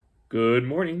Good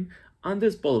morning. On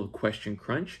this bowl of Question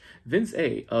Crunch, Vince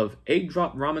A. of Egg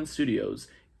Drop Ramen Studios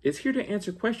is here to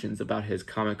answer questions about his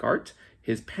comic art,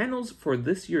 his panels for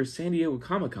this year's San Diego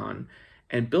Comic Con,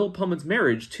 and Bill Pullman's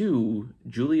marriage to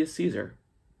Julius Caesar.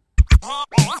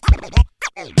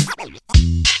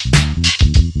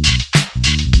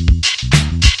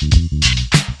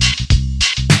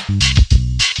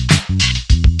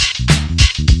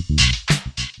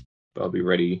 I'll be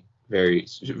ready very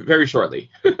shortly.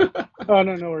 Oh,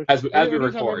 no worries. As we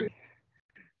record.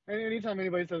 Anytime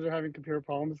anybody says they're having computer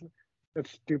problems,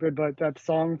 that's stupid. But that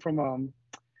song from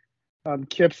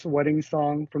Kip's wedding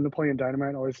song from Napoleon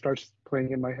Dynamite always starts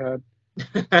playing in my head.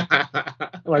 It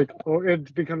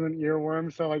becomes an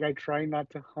earworm. So I try not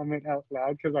to hum it out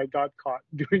loud because I got caught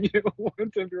doing it once,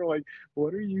 and people were like,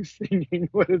 "What are you singing?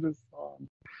 What is this song?"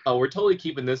 Oh, we're totally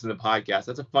keeping this in the podcast.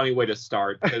 That's a funny way to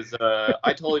start because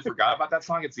I totally forgot about that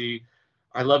song. It's the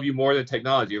 "I Love You More Than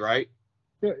Technology," right?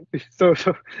 Yeah. So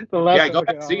the last yeah, go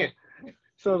ahead, sing it.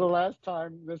 So the last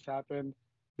time this happened,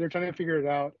 they're trying to figure it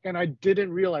out, and I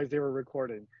didn't realize they were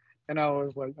recording, and I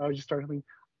just started thinking,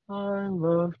 "I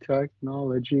love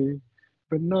technology,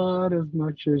 but not as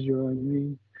much as you and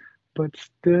me, but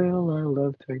still I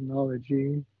love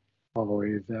technology,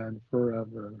 always and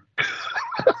forever."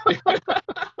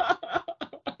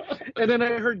 And then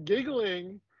I heard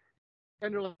giggling,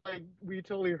 and they're like, "We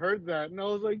totally heard that," and I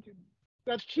was like,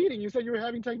 "That's cheating. You said you were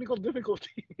having technical difficulties."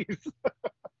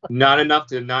 Not enough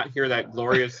to not hear that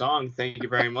glorious song. Thank you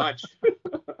very much.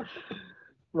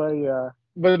 But yeah,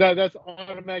 but that's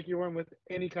automatic earworm with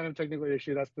any kind of technical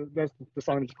issue. That's the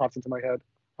song that just pops into my head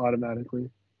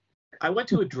automatically. I went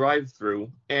to a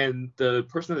drive-through, and the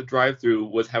person at the drive-through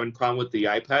was having a problem with the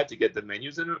iPad to get the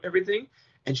menus and everything.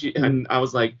 And I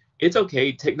was like, "It's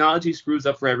okay. Technology screws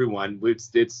up for everyone.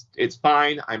 It's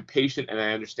fine. I'm patient and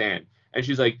I understand." And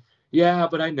she's like, "Yeah,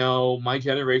 but I know my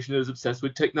generation is obsessed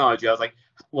with technology." I was like,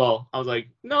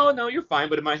 "No, you're fine."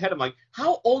 But in my head, I'm like,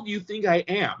 "How old do you think I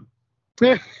am?"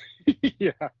 Yeah.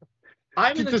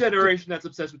 I'm in the generation that's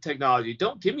obsessed with technology.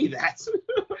 Don't give me that.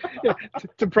 Yeah,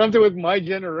 to prompt it with my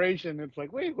generation, it's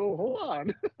like, wait, hold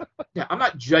on. Yeah, I'm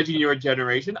not judging your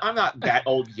generation. I'm not that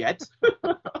old yet.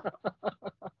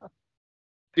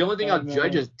 The only thing I'll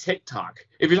judge is TikTok.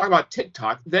 If you're talking about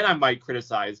TikTok, then I might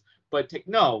criticize. But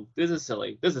no, this is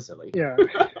silly. Yeah.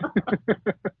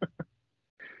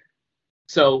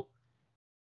 So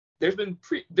there's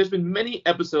been many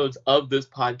episodes of this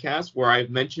podcast where I've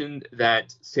mentioned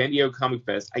that San Diego Comic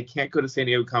Fest, I can't go to San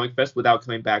Diego Comic Fest without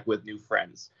coming back with new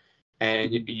friends.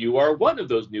 And you are one of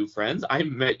those new friends. I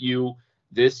met you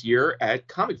this year at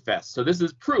Comic Fest. So this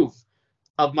is proof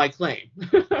of my claim.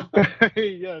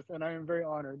 Yes, and I am very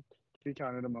honored to be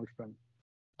counted amongst them.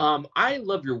 I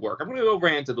love your work. I'm going to go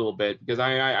rant a little bit because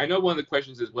I know one of the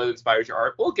questions is what inspires your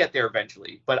art. We'll get there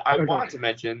eventually. But I want to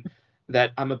mention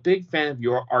that I'm a big fan of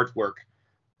your artwork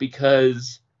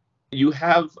because you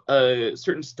have a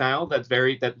certain style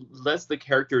that lets the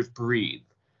characters breathe.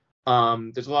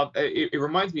 There's a lot. It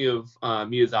reminds me of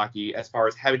Miyazaki as far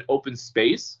as having open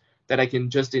space that I can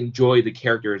just enjoy the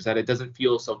characters, that it doesn't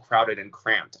feel so crowded and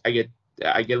cramped. I get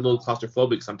a little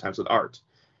claustrophobic sometimes with art,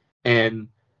 and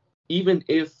even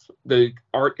if the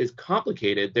art is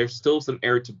complicated, there's still some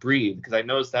air to breathe, because I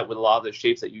noticed that with a lot of the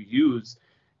shapes that you use,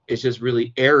 it's just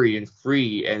really airy and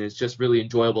free, and it's just really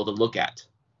enjoyable to look at.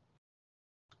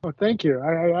 Oh, thank you.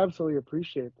 I absolutely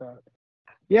appreciate that.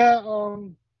 Yeah,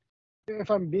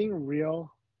 if I'm being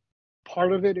real,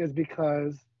 part of it is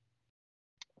because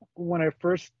when I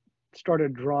first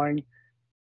started drawing,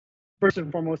 first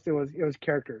and foremost, it was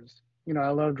characters. I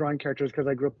love drawing characters because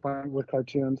I grew up with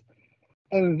cartoons.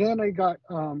 And then I got,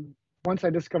 once I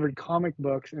discovered comic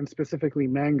books and specifically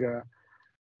manga,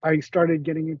 I started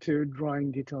getting into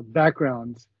drawing detailed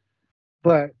backgrounds.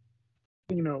 But,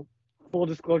 full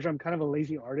disclosure, I'm kind of a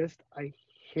lazy artist. I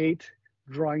hate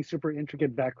drawing super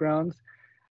intricate backgrounds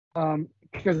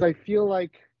because I feel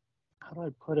like, how do I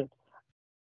put it?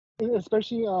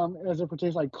 Especially as it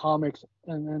pertains like comics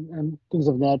and things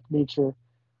of that nature.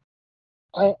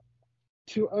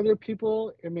 To other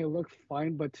people, it may look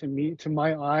fine, but to me, to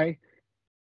my eye,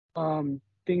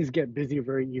 things get busy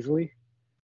very easily.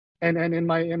 And in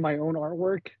my own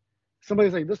artwork,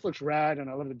 somebody's like, "This looks rad," and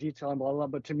I love the detail and blah blah blah.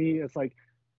 But to me, it's like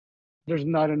there's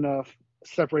not enough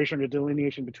separation or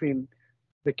delineation between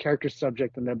the character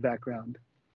subject and their background.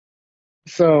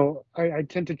 So I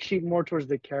tend to cheat more towards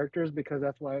the characters because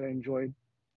that's why I enjoy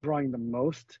drawing the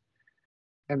most.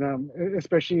 And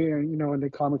especially in the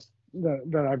comics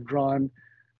that I've drawn,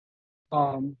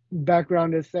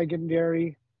 background is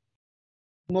secondary,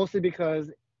 mostly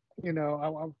because I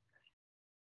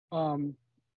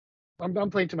I'm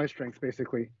playing to my strengths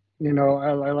basically. You know,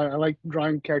 I like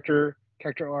drawing character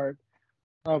art.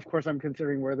 Of course, I'm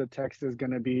considering where the text is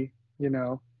gonna be. You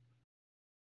know,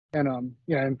 and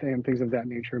yeah, and things of that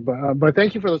nature. But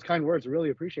thank you for those kind words. Really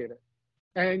appreciate it.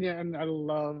 And yeah, and I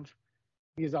love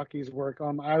Miyazaki's work. I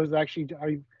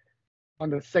on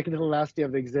the second to the last day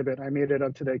of the exhibit, I made it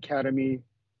up to the Academy,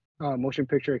 Motion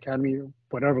Picture Academy,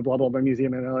 whatever, blah blah blah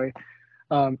museum in LA,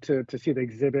 to see the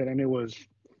exhibit, and it was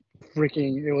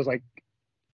freaking. It was like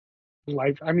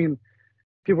life. I mean,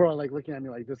 people are like looking at me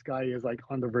like this guy is like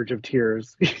on the verge of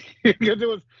tears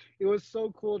because it was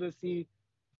so cool to see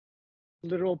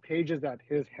literal pages that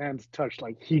his hands touched.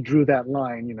 Like he drew that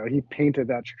line, you know, he painted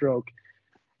that stroke,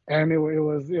 and it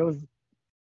was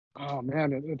oh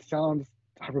man, it sounds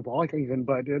hyperbolic even,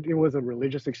 but it was a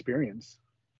religious experience.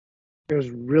 It was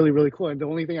really really cool, and the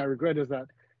only thing I regret is that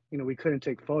we couldn't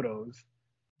take photos.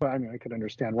 But I mean, I could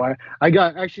understand why. I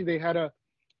got actually they had a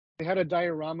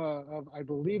diorama of, I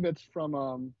believe it's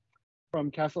from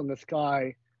Castle in the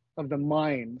Sky, of the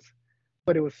mines,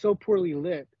 but it was so poorly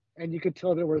lit, and you could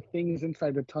tell there were things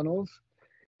inside the tunnels.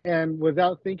 And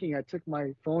without thinking, I took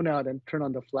my phone out and turned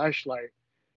on the flashlight.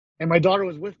 And my daughter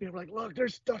was with me. I'm like, look,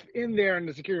 there's stuff in there. And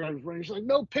the security guard was running. She's like,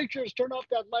 no pictures. Turn off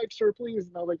that light, sir, please.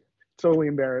 And I was like, totally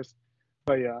embarrassed.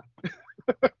 But yeah.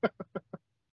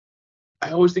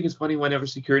 I always think it's funny whenever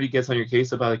security gets on your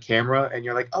case about a camera and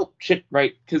you're like, oh shit,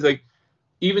 right? Because like,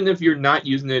 even if you're not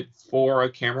using it for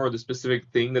a camera or the specific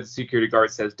thing that the security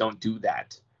guard says, don't do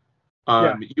that.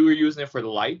 Yeah. You were using it for the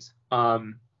light. Have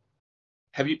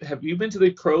you been to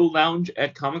the Crow Lounge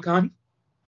at Comic-Con?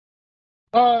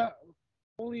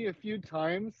 Only a few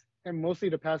times, and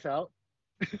mostly to pass out.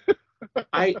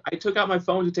 I took out my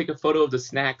phone to take a photo of the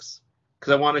snacks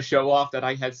because I want to show off that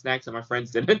I had snacks and my friends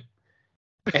didn't.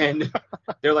 And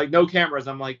they're like, no cameras.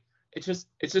 I'm like, it's just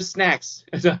snacks.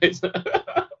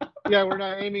 Yeah, we're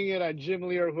not aiming it at Jim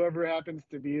Lee or whoever happens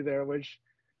to be there, which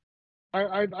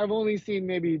I've only seen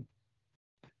maybe,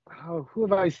 who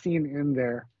have I seen in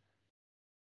there?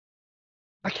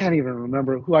 I can't even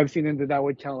remember who I've seen in there that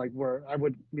would count, like where I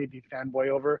would maybe fanboy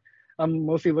over. I'm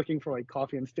mostly looking for like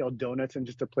coffee and stale donuts and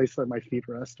just a place to let my feet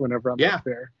rest whenever I'm up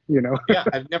there, you know? Yeah,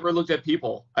 I've never looked at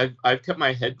people. I've kept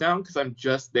my head down because I'm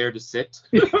just there to sit.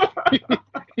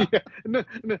 Yeah,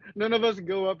 none of us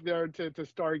go up there to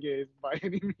stargaze by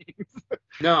any means.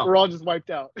 No, we're all just wiped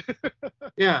out.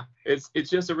 Yeah, it's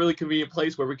just a really convenient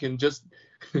place where we can just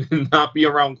not be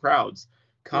around crowds.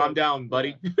 Calm down,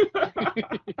 buddy.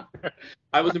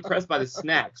 I was impressed by the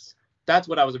snacks. That's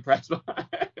what I was impressed by.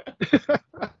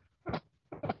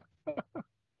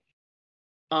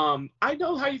 I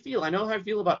know how you feel. I know how I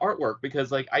feel about artwork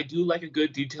because like I do like a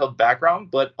good detailed background,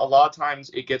 but a lot of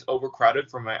times it gets overcrowded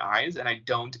for my eyes and I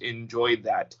don't enjoy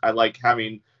that. I like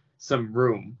having some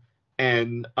room.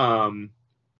 And when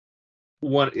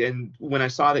I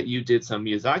saw that you did some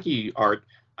Miyazaki art,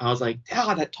 I was like,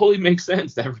 yeah, that totally makes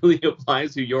sense. That really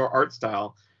applies to your art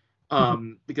style.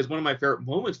 Because one of my favorite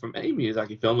moments from any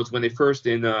Miyazaki film was when they first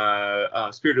in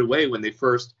Spirited Away, when they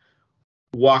first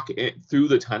walk through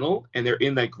the tunnel and they're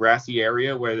in that grassy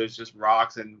area where there's just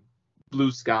rocks and blue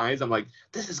skies. I'm like,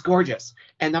 this is gorgeous.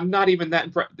 And I'm not even that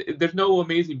there's no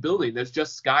amazing building. There's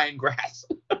just sky and grass.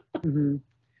 Mm-hmm.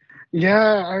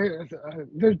 Yeah,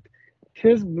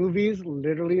 his movies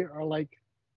literally are like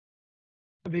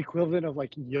the equivalent of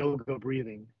like yoga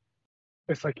breathing.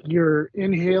 It's like you're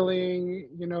inhaling,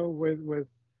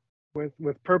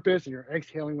 with purpose, and you're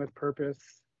exhaling with purpose.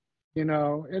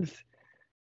 It's,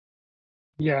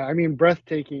 yeah, I mean,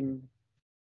 breathtaking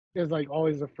is like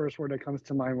always the first word that comes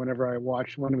to mind whenever I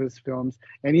watch one of his films.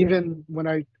 And even when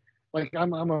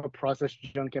I'm a process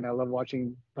junkie and I love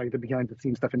watching like the behind the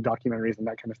scenes stuff and documentaries and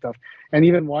that kind of stuff. And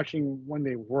even watching when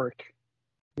they work,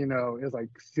 is like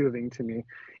soothing to me.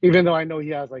 Even though I know he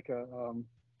has like a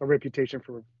reputation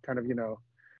for kind of,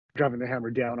 driving the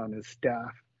hammer down on his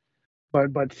staff.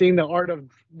 But seeing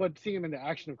seeing him in the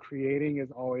action of creating is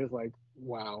always like,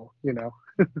 wow,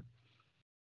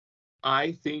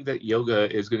 I think that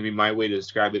yoga is going to be my way to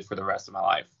describe it for the rest of my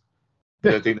life.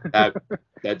 I think that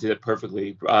did it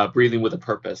perfectly. Breathing with a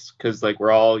purpose, because like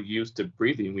we're all used to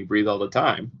breathing, we breathe all the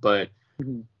time, but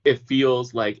it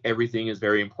feels like everything is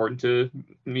very important to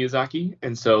Miyazaki,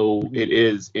 and so it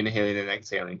is inhaling and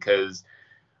exhaling. Because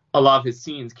a lot of his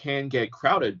scenes can get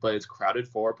crowded, but it's crowded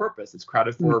for a purpose. It's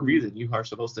crowded for a reason. You are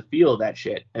supposed to feel that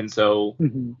shit, and so,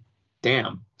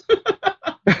 damn.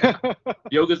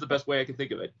 Yoga is the best way I can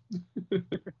think of it.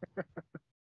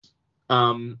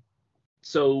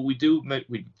 So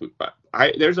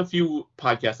there's a few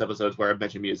podcast episodes where I've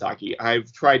mentioned Miyazaki.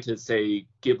 I've tried to say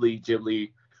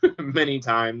Ghibli many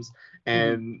times,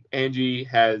 and Angie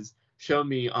has shown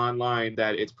me online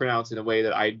that it's pronounced in a way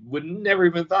that I would never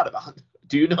even thought about.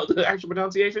 Do you know the actual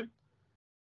pronunciation?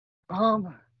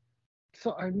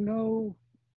 So I know,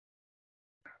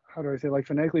 how do I say, like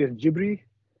phonetically it's Ghibli,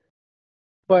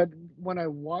 but when I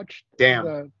watched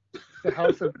Damn. the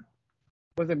House of,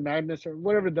 was it Madness or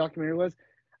whatever the documentary was,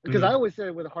 because I always said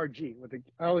it with a hard G,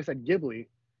 I always said Ghibli,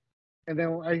 and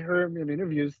then I heard in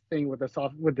interviews saying with the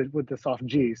soft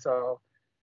G. So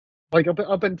like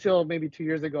up until maybe 2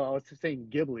 years ago, I was saying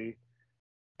Ghibli,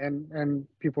 and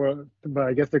but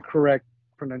I guess the correct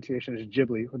pronunciation is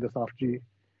Ghibli with the soft G.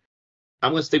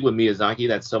 I'm gonna stick with Miyazaki.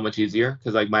 That's so much easier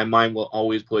because like my mind will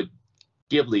always put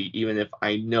Ghibli even if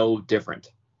I know different.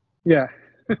 Yeah.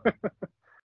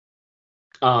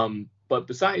 But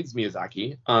besides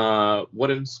Miyazaki,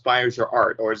 what inspires your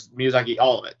art, or is Miyazaki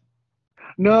all of it?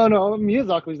 No,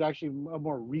 Miyazaki was actually a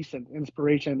more recent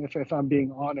inspiration, if I'm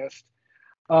being honest.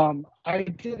 I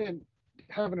didn't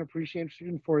have an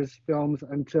appreciation for his films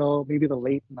until maybe the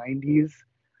late 90s,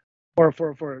 or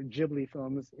for Ghibli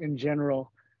films in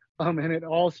general. And it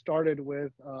all started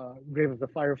with Grave of the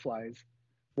Fireflies,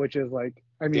 which is like,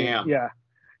 I mean, Damn.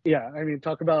 I mean,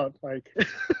 talk about like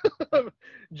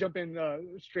jumping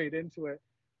straight into it.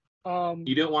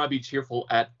 You don't want to be cheerful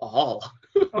at all.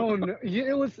 Oh no, yeah,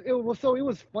 it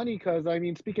was funny because I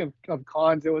mean, speaking of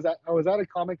cons, I was at a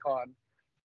Comic Con.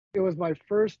 It was my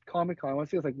first Comic Con. I want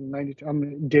to say it was like 92.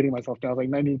 I'm dating myself now. It was like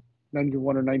 90,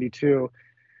 91 or 92.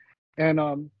 And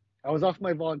I was off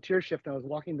my volunteer shift and I was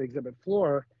walking the exhibit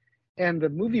floor, and the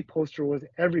movie poster was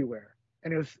everywhere.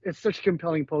 And it's such a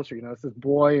compelling poster. You know, it's this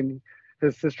boy and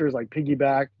his sister is like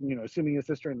piggyback, you know, assuming his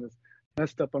sister in this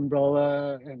messed up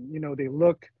umbrella, and you know, they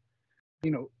look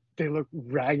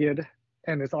ragged,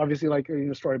 and it's obviously like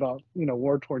a story about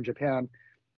war torn Japan.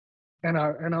 And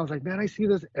I was like, man, I see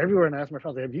this everywhere. And I asked my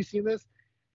friends, like, have you seen this?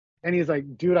 And he's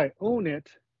like, dude, I own it,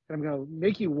 and I'm gonna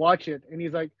make you watch it. And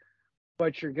he's like,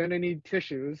 but you're gonna need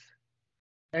tissues.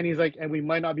 And he's like, and we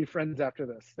might not be friends after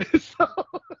this. So,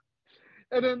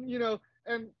 and then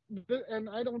and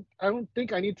I don't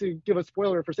think I need to give a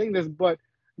spoiler for saying this, but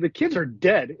the kids are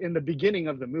dead in the beginning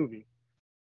of the movie,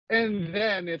 and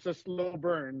then it's a slow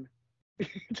burn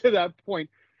to that point,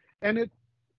 and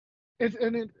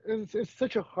it's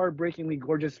such a heartbreakingly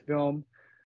gorgeous film.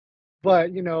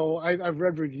 But I've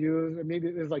read reviews, and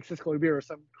maybe there's like Cisco Beer or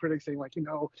some critics saying like,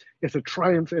 it's a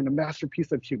triumph and a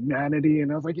masterpiece of humanity.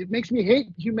 And I was like, it makes me hate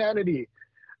humanity.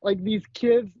 Like these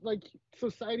kids, like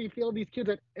society failed these kids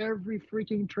at every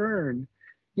freaking turn,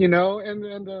 and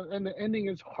the ending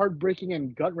is heartbreaking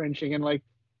and gut wrenching. And like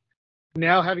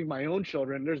now having my own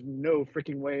children, there's no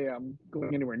freaking way I'm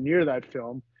going anywhere near that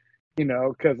film,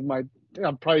 because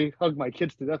I'll probably hug my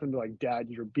kids to death and be like, Dad,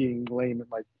 you're being lame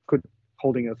and like quit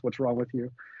holding us. What's wrong with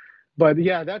you? But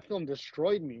yeah, that film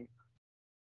destroyed me.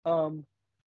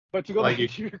 But to go Like back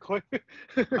to your question,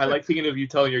 I like thinking of you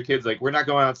telling your kids like, we're not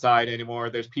going outside anymore.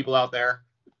 There's people out there.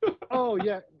 oh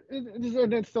yeah,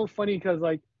 and it's so funny because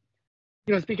like,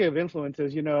 speaking of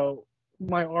influences,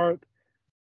 my art,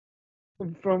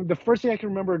 from the first thing I can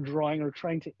remember drawing or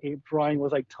trying to ape drawing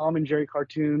was like Tom and Jerry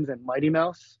cartoons and Mighty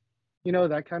Mouse,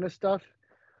 that kind of stuff.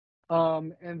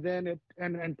 And then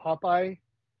and Popeye,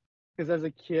 because as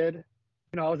a kid,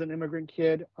 I was an immigrant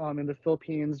kid. In the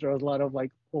Philippines, there was a lot of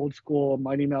like old school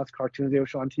Mighty Mouse cartoons they would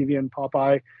show on TV and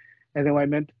Popeye. And then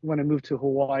when I moved to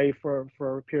Hawaii for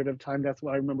a period of time, that's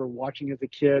what I remember watching as a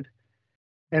kid.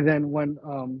 And then when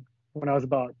I was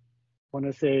about, I want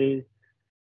to say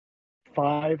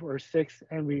 5 or 6,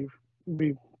 and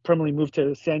we permanently moved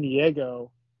to San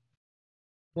Diego,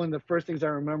 one of the first things I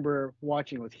remember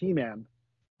watching was He-Man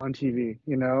on TV,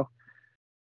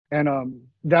 and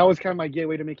that was kind of my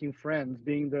gateway to making friends,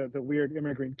 being the weird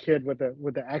immigrant kid with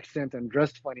the accent and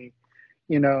dressed funny,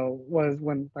 was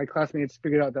when my classmates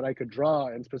figured out that I could draw,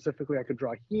 and specifically I could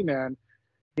draw He-Man.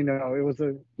 It was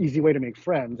an easy way to make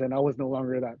friends, and I was no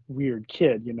longer that weird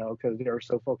kid, because they were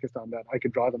so focused on that I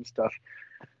could draw them stuff.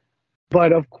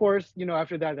 But of course,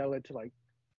 after that led to like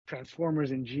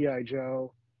Transformers and GI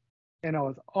Joe, and I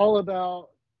was all about,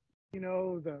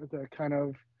 the kind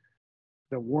of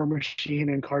the war machine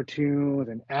and cartoons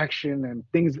and action and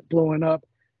things blowing up,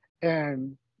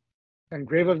 and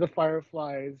Grave of the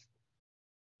Fireflies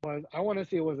was, I want to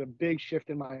say, it was a big shift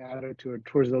in my attitude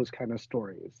towards those kind of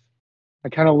stories. I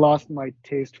kind of lost my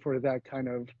taste for that kind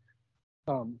of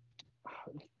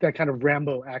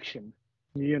Rambo action.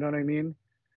 You know what I mean?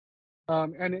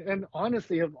 And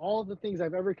honestly, of all the things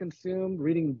I've ever consumed,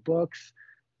 reading books,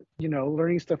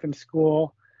 learning stuff in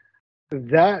school,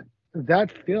 that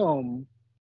film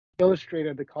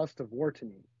illustrated the cost of war to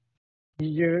me.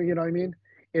 You know what I mean?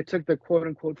 It took the quote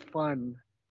unquote fun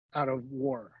out of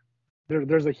war.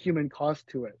 there's a human cost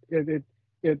to it. It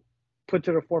put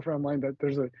to the forefront of mind that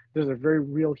there's a very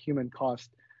real human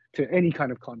cost to any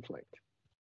kind of conflict,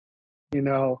 you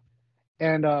know.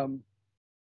 And I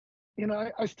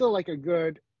still like a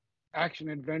good action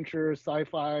adventure,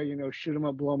 sci-fi, shoot 'em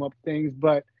up, blow 'em up things.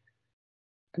 But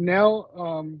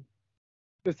now,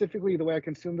 specifically the way I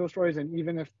consume those stories, and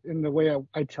even if in the way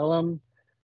I tell them,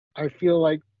 I feel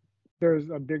like there's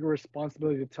a bigger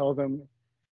responsibility to tell them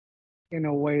in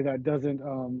a way that doesn't,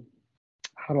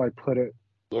 how do I put it?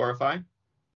 Glorify.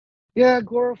 Yeah,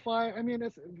 glorify. I mean,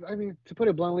 to put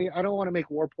it bluntly, I don't want to make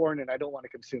war porn, and I don't want to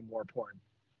consume war porn.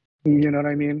 You know what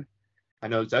I mean? I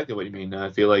know exactly what you mean.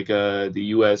 I feel like the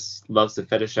U.S. loves to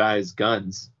fetishize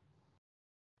guns.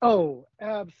 Oh,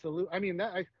 absolutely. I mean,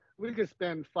 we could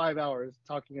spend 5 hours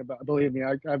talking about. Believe me,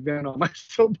 I've been on my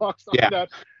soapbox on Yeah. that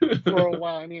for a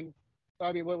while.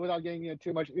 Without getting into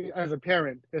too much, as a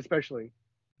parent, especially,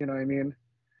 you know what I mean.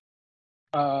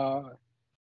 Uh,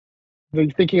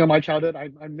 Thinking of my childhood,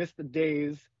 I miss the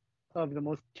days of the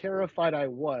most terrified I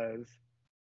was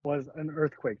an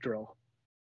earthquake drill.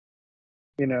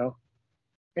 You know,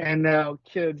 and now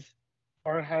kids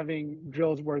are having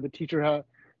drills where the teacher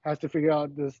has to figure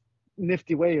out this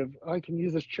nifty way of, I can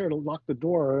use this chair to lock the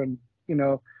door, and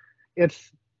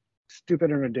it's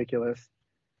stupid and ridiculous.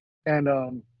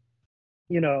 And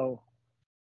you know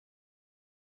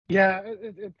yeah,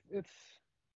 it's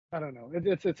I don't know,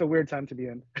 it's a weird time to be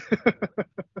in.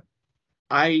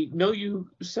 I know you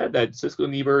said that Siskel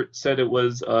and Ebert said it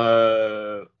was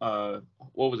what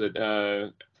was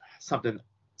it, something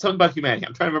about humanity.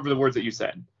 I'm trying to remember the words that you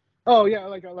said. Oh yeah,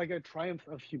 like a triumph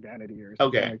of humanity or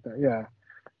something Okay. like that. Yeah.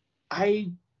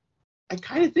 I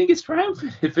kind of think it's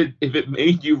triumphant if it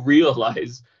made you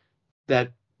realize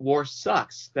that war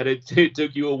sucks, that it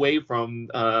took you away from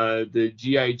the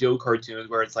G.I. Joe cartoons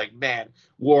where it's like, man,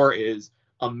 war is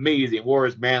amazing, war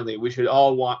is manly, we should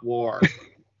all want war.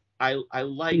 I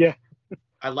like Yeah.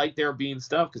 I like there being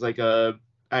stuff because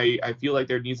I feel like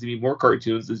there needs to be more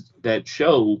cartoons that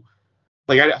show,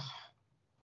 like,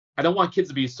 I don't want kids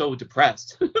to be so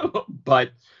depressed,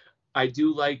 but I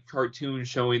do like cartoons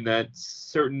showing that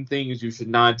certain things you should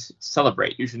not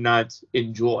celebrate, you should not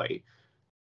enjoy.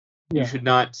 Yeah. You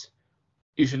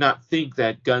should not think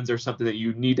that guns are something that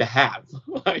you need to have.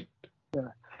 Like,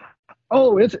 Yeah.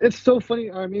 Oh, it's so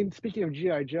funny. I mean, speaking of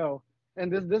GI Joe,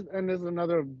 and this is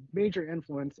another major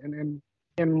influence in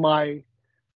my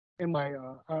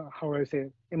how would I say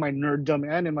it, in my nerddom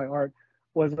and in my art,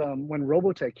 was when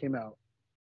Robotech came out.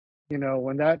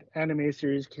 When that anime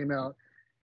series came out,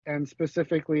 and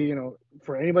specifically,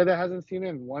 for anybody that hasn't seen it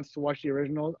and wants to watch the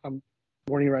original, I'm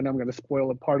warning you right now, I'm going to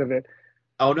spoil a part of it.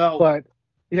 oh no. But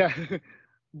yeah,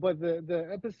 but the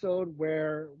episode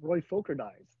where Roy Fokker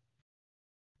dies,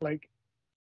 like,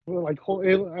 I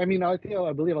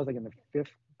believe I was like in the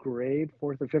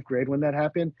fourth or fifth grade when that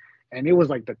happened, and it was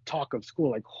like the talk of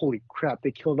school. Like, holy crap,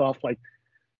 they killed off, like,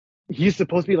 he's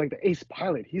supposed to be like the ace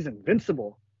pilot. He's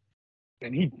invincible,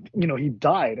 and he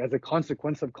died as a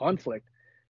consequence of conflict.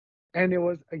 And it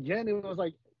was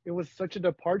like, it was such a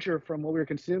departure from what we were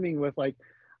consuming with, like,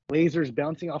 lasers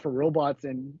bouncing off of robots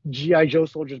and GI Joe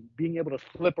soldiers being able to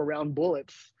flip around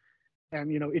bullets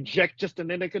and eject just in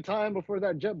the nick of time before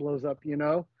that jet blows up.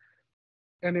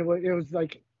 And it was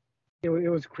like, it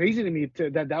was crazy to me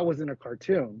that was in a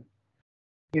cartoon.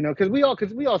 Because we all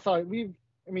saw it.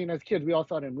 As kids, we all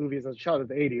saw it in movies as a child of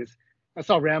the 80s. I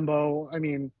saw Rambo.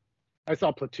 I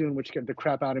saw Platoon, which scared the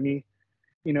crap out of me.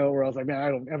 Where I was like, man, I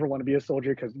don't ever want to be a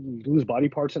soldier because you lose body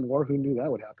parts in war. Who knew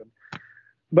that would happen?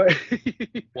 But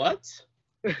what?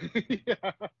 Yeah.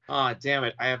 Ah, damn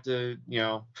it! I have to,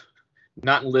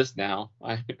 not enlist now.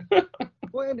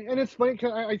 Well, and it's funny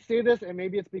because I say this, and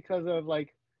maybe it's because of,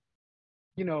 like,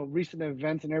 recent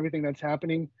events and everything that's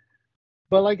happening.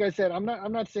 But like I said, I'm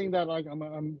not saying that, like,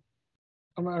 I'm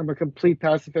a complete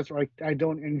pacifist, or I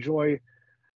don't enjoy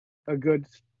a good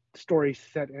story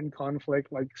set in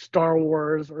conflict, like Star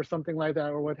Wars or something like that,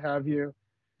 or what have you.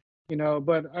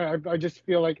 But I just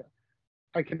feel like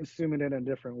I consume it in a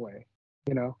different way.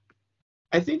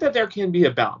 I think that there can be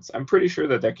a balance. I'm pretty sure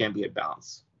that there can be a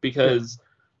balance because,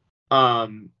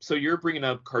 so you're bringing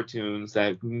up cartoons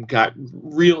that got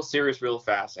real serious real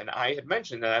fast, and I had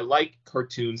mentioned that I like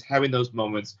cartoons having those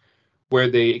moments where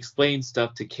they explain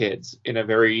stuff to kids in a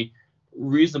very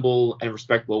reasonable and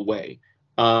respectable way.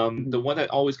 The one that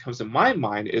always comes to my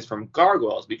mind is from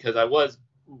Gargoyles, because I was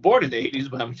born in the 80s,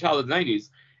 but I'm a child of the 90s.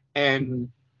 And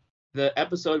the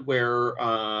episode where,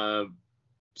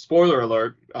 spoiler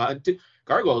alert,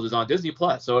 Gargoyles is on Disney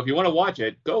Plus. So if you want to watch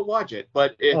it, go watch it.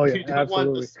 But if you don't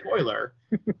want the spoiler,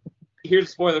 here's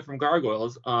a spoiler from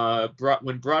Gargoyles.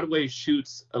 When Broadway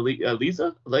shoots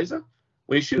Eliza,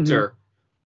 when he shoots Mhm. her,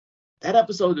 that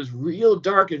episode is real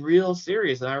dark and real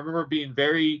serious. And I remember being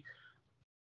very,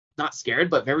 not scared,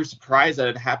 but very surprised that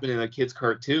it happened in a kid's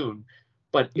cartoon.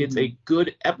 But it's Mhm. a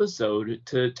good episode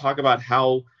to talk about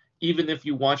how even if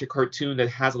you watch a cartoon that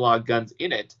has a lot of guns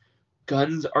in it,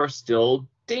 guns are still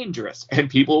dangerous, and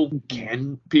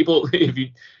Mhm.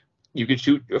 if you can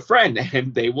shoot a friend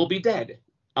and they will be dead.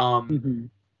 Mhm.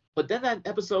 But then that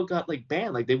episode got like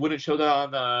banned. Like they wouldn't show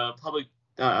that on public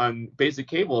on basic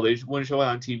cable. They wouldn't show it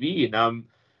on TV. And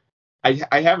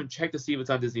I haven't checked to see if it's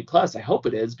on Disney Plus. I hope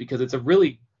it is because it's a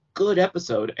really good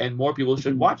episode and more people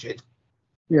should Mhm. watch it.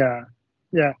 Yeah.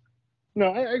 Yeah. No,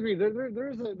 I agree. There's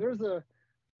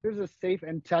a safe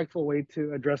and tactful way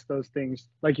to address those things,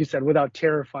 like you said, without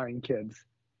terrifying kids.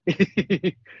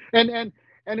 and and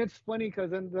and it's funny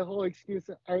because then the whole excuse,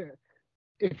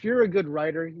 if you're a good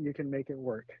writer, you can make it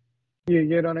work.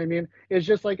 You know what I mean? It's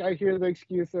just like I hear the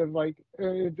excuse of like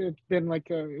it's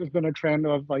been a trend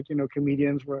of like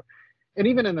comedians where, and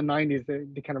even in the '90s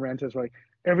they kind of ran to this like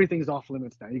everything's off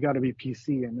limits now. You got to be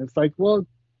PC, and it's like, well,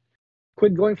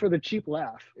 quit going for the cheap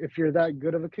laugh. If you're that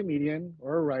good of a comedian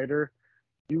or a writer,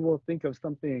 you will think of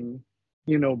something,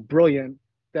 brilliant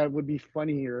that would be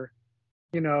funnier.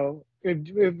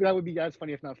 If that would be as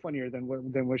funny, if not funnier, than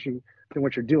what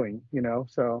you're doing.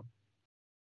 So,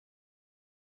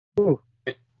 ooh,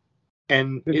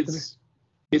 And did, did, it's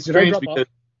did I strange drop off? because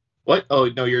what? Oh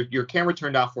no, your camera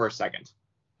turned off for a second.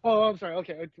 Oh, I'm sorry.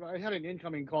 Okay, I had an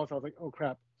incoming call, so I was like, oh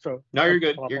crap. So, No, you're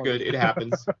good. You're good. apologies. It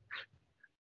happens.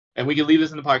 And we can leave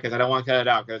this in the podcast. I don't want to cut it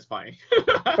out because it's funny.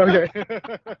 Okay.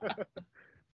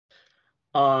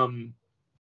 um,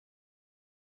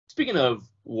 Speaking of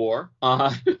war,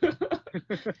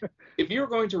 if you were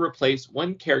going to replace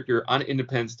one character on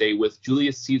Independence Day with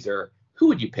Julius Caesar, who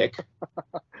would you pick?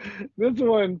 This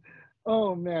one,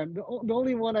 oh man, the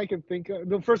only one I can think of,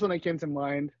 the first one that came to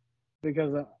mind,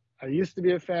 because I used to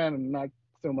be a fan and not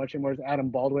so much anymore, is Adam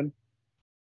Baldwin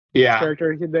Yeah,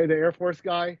 character, the Air Force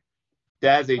guy.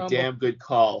 that is a Um, damn good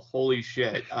call. Holy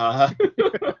shit.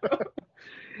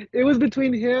 it was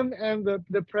between him and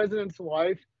the president's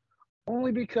wife,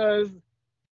 only because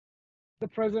the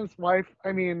president's wife,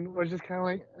 I mean, was just kind of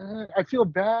like, I feel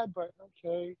bad, but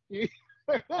okay.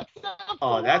 That sounds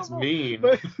Oh, that's horrible, mean.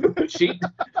 but She.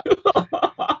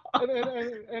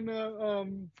 and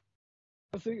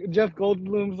let's see, Jeff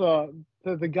Goldblum's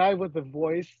the guy with the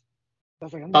voice. I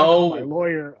was like, I'm gonna call my Oh,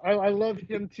 lawyer. I love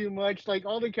him too much. Like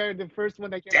all the characters, the first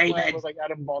one that came to mind David. was like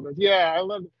Adam Baldwin. Yeah, I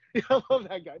love I love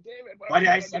that guy. David, what Why are did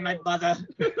you I gonna say my do? mother?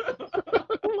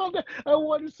 I love that. I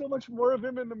wanted so much more of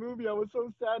him in the movie. I was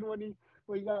so sad when he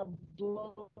got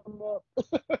blown up.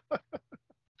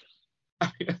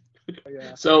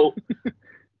 Yeah. So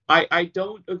I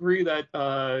don't agree that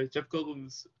Jeff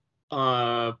Goldblum's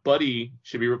buddy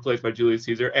should be replaced by Julius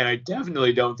Caesar, and I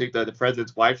definitely don't think that the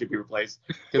president's wife should be replaced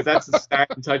because that's a sad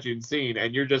and touching scene,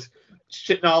 and you're just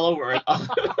shitting all over it.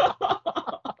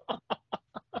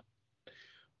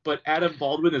 But Adam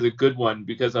Baldwin is a good one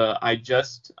because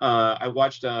I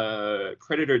watched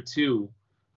Predator 2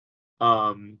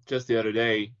 just the other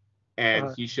day, and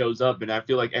Uh, he shows up, and I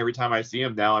feel like every time I see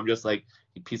him now, I'm just like,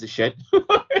 you piece of shit.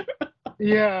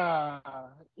 yeah.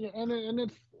 Yeah, and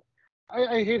it's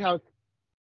I hate how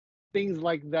things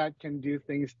like that can do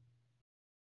things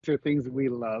to things we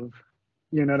love.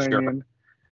 You know what I Sure. mean?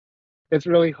 It's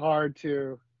really hard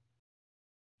to,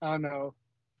 I don't know.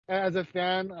 As a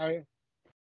fan,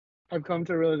 I've come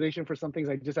to a realization for some things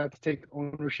I just have to take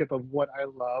ownership of what I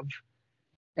love.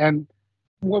 And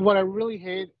what I really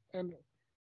hate, and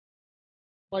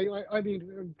I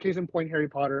mean, case in point, Harry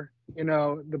Potter.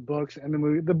 The books and the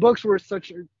movie. The books were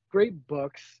such great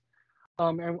books,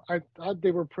 and I thought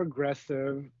they were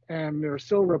progressive and they were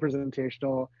so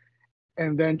representational.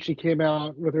 And then she came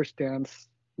out with her stance,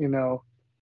 you know,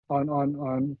 on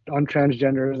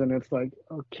transgenders, and it's like,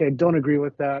 okay, don't agree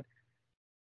with that.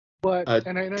 But Uh,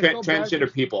 and I felt bad for,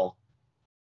 transgender people.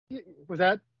 was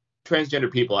that?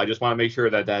 Transgender people. I just want to make sure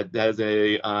that is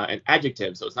a an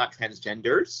adjective, so it's not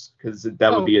transgenders because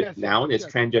that would Oh, be a yes, yes, noun. It's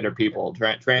yes, transgender yes, people,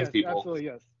 trans yes, people. absolutely,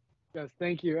 yes, yes.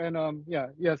 Thank you, and yeah,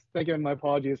 yes, thank you, and my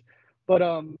apologies. But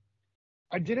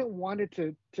I didn't want it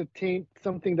to taint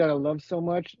something that I love so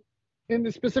much,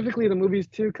 and specifically the movies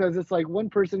too, because it's like one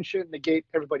person shouldn't negate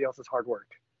everybody else's hard work,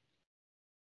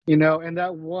 and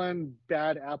that one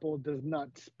bad apple does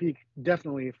not speak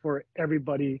definitely for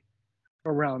everybody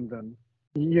around them.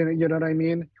 You know what I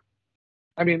mean?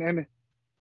 I mean, and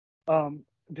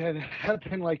that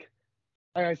happened like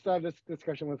I still have this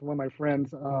discussion with one of my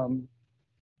friends around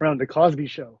the Cosby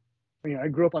Show. I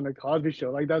grew up on the Cosby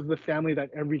Show. Like that's the family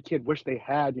that every kid wished they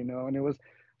had, and it was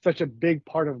such a big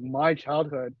part of my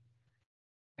childhood.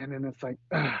 And then it's like,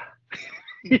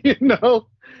 you know,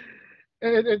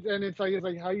 and it's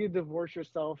like how you divorce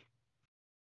yourself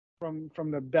from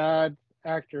the bad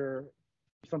actor,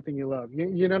 something you love.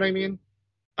 You know what I mean?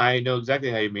 I know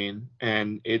exactly how you mean,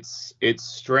 and it's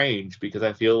strange because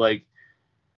I feel like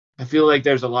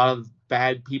there's a lot of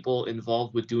bad people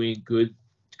involved with doing good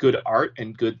art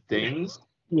and good things,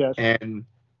 Yes. and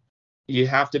you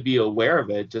have to be aware of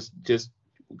it. Just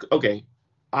okay.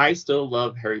 I still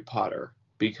love Harry Potter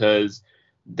because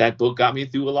that book got me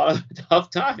through a lot of tough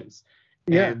times,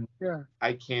 Yeah. and Yeah.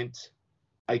 I can't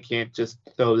I can't just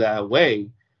throw that away.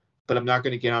 But I'm not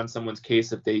going to get on someone's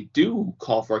case if they do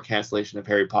call for a cancellation of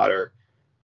Harry Potter.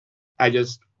 I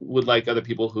just would like other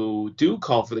people who do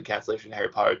call for the cancellation of Harry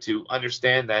Potter to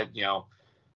understand that,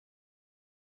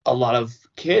 a lot of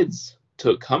kids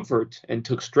took comfort and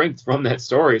took strength from that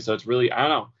story. So it's really, I don't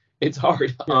know, it's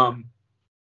hard. Yeah.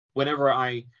 Whenever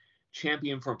I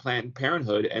champion for Planned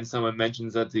Parenthood and someone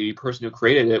mentions that the person who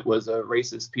created it was a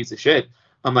racist piece of shit,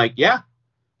 I'm like, yeah,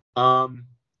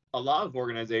 a lot of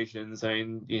organizations. I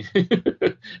mean,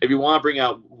 if you want to bring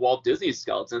out Walt Disney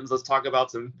skeletons, let's talk about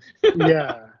some.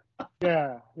 Yeah.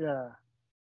 Yeah. Yeah.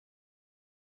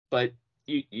 But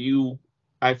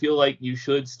I feel like you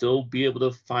should still be able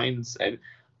to find. And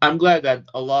I'm glad that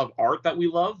a lot of art that we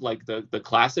love, like the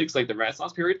classics, like the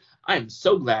Renaissance period. I'm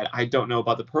so glad I don't know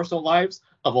about the personal lives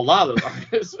of a lot of those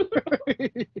artists,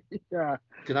 Yeah.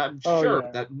 because I'm Oh sure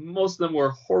yeah. that most of them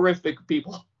were horrific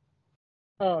people.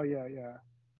 Oh yeah. Yeah.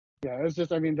 Yeah. It's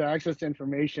just, I mean, the access to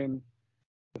information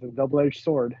is a double-edged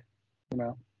sword. You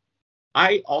know.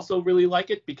 I also really like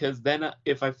it because then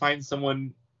if I find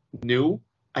someone new,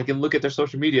 I can look at their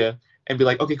social media and be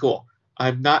like, okay, cool.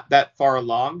 I'm not that far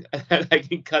along, and I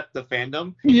can cut the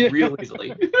fandom Yeah. real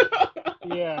easily.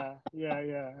 Yeah. Yeah.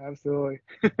 Yeah. Absolutely.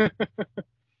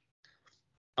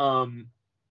 um,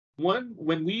 one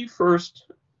when we first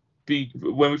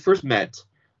met,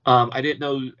 I didn't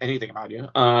know anything about you.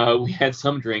 We had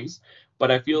some drinks,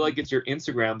 but I feel like it's your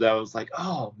Instagram that I was like,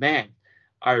 oh man,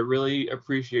 I really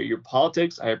appreciate your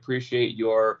politics. I appreciate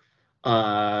your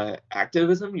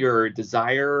activism, your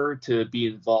desire to be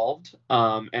involved,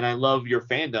 and I love your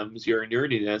fandoms, your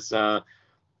nerdiness.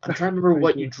 I'm trying to remember Thank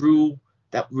what you you. drew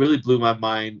that really blew my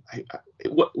mind.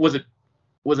 What was it?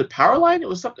 Was it Powerline? It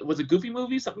was something. Was it Goofy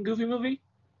movie? Something Goofy movie?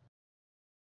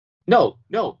 No,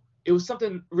 no. It was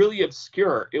something really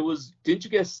obscure. It was. Didn't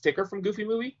you get a sticker from Goofy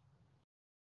movie?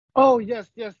 Oh yes.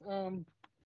 Yes.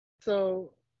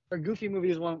 So a Goofy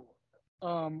movie is one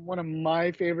of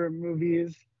my favorite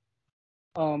movies.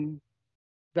 Um,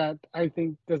 that I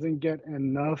think doesn't get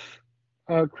enough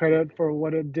credit for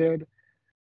what it did.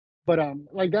 But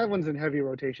like that one's in heavy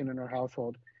rotation in our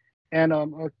household. And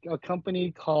a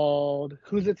company called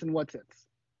Who's Its and What's Its.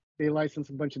 They license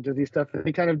a bunch of Disney stuff.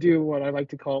 They kind of do what I like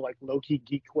to call like low key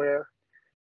geekware.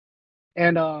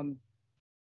 And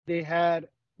they had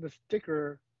the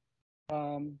sticker,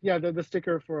 yeah, the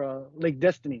sticker for Lake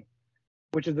Destiny,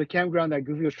 which is the campground that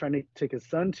Goofy was trying to take his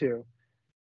son to.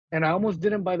 And I almost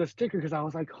didn't buy the sticker because I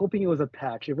was like hoping it was a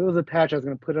patch. If it was a patch, I was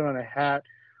gonna put it on a hat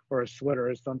or a sweater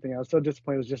or something. I was so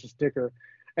disappointed it was just a sticker.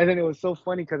 And then it was so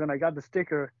funny because then I got the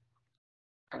sticker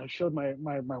and I showed my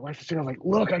wife the sticker. I was like,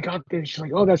 look, I got this. She's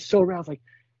like, oh, that's so rad. I was like,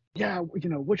 yeah,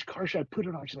 which car should I put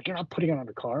it on? She's like, you're not putting it on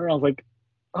the car. I was like,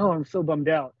 oh, I'm so bummed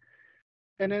out.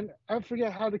 And then I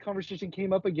forget how the conversation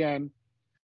came up again,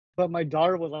 but my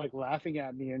daughter was like laughing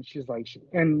at me, and she's like,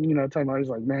 and telling me, I was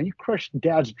like, man, you crushed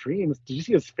Dad's dreams. Did you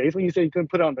see his face when you said you couldn't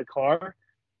put it on the car?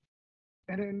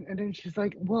 And then she's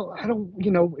like, well, I don't,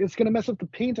 it's gonna mess up the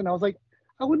paint. And I was like,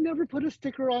 I would never put a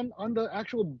sticker on the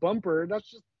actual bumper.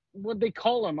 That's just what they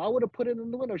call them. I would have put it in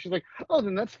the window. She's like, oh,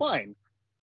 then that's fine.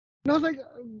 And I was like,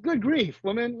 good grief,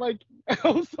 woman. Like, I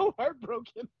was so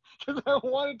heartbroken because I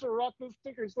wanted to rock this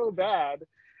sticker so bad.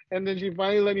 And then she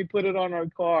finally let me put it on our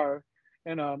car.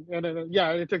 And then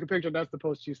yeah, I took a picture. That's the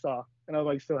post you saw. And I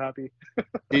was like so happy.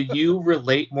 Did you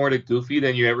relate more to Goofy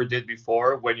than you ever did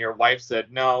before when your wife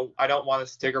said, "No, I don't want a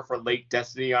sticker for Lake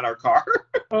Destiny on our car"?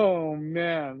 Oh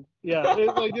man. Yeah.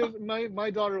 My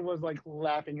daughter was like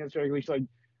laughing hysterically. She's like,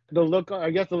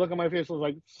 I guess the look on my face was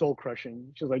like soul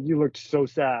crushing. She was like, you looked so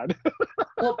sad.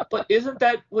 Well, but isn't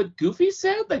that what Goofy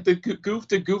said? Like the goof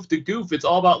to goof to goof. It's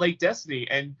all about Lake Destiny,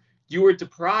 and you were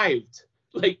deprived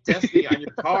Lake Destiny on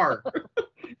your car.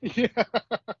 Yeah.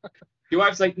 Your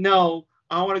wife's like, "No,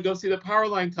 I want to go see the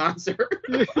Powerline concert."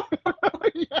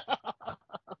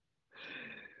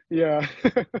 Yeah.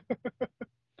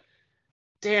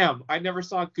 Damn, I never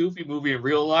saw a Goofy movie in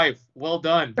real life. Well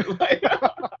done.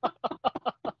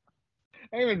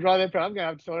 even draw that parallel. I'm gonna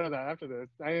have to show that after this.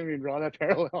 I didn't even draw that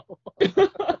parallel.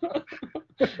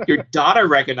 Your daughter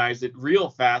recognized it real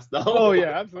fast, though. Oh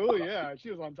yeah, absolutely. Yeah,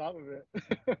 she was on top of it.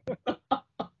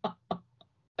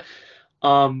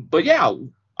 But yeah,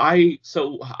 I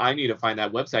need to find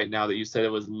that website now that you said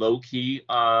it was low key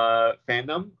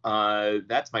fandom.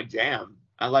 That's my jam.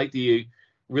 I like the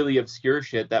really obscure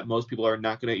shit that most people are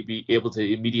not going to be able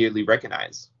to immediately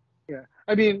recognize. Yeah,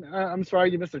 I mean, I'm sorry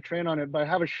you missed a train on it, but I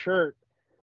have a shirt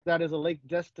that is a Lake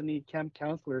Destiny camp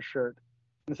counselor shirt.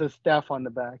 It says staff on the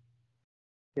back.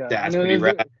 Yeah, That's and pretty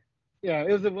rad.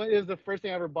 it was the first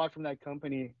thing I ever bought from that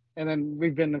company, and then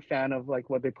we've been a fan of like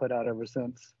what they put out ever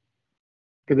since.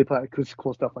 Because they put out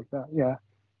cool stuff like that. Yeah.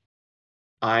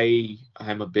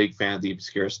 I'm a big fan of the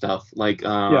obscure stuff. Like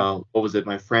Yeah. what was it?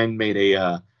 My friend made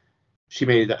she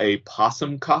made a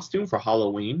possum costume for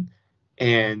Halloween,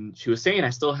 and she was saying I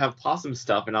still have possum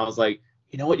stuff, and I was like,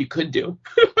 you know what you could do?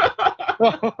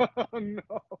 Oh, no.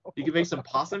 You could make some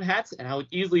possum hats, and I would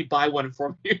easily buy one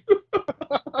from you.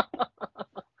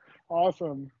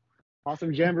 Awesome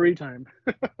jamboree time.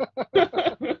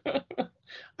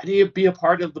 I need to be a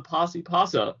part of the posse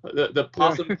possa, the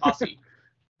possum Yeah. posse.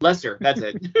 Lester, that's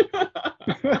it.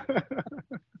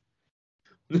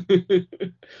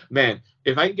 Man,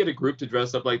 if I can get a group to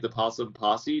dress up like the possum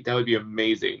posse, that would be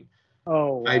amazing.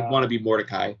 Oh I'd want to wow. be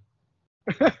Mordecai.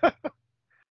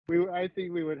 I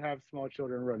think we would have small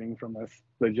children running from us,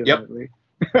 Yep, legitimately.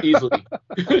 easily.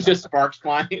 Just sparks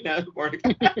flying out of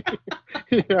Mordecai.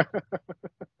 Yeah.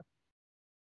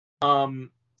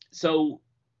 So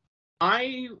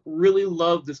I really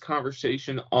love this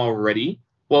conversation already.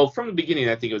 Well, from the beginning,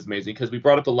 I think it was amazing because we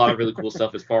brought up a lot of really cool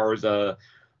stuff as far as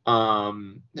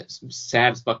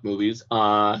sad as fuck movies.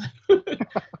 But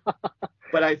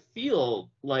I feel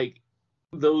like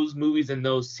those movies and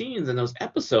those scenes and those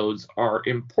episodes are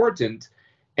important,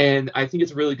 and I think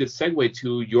it's a really good segue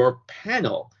to your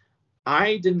panel.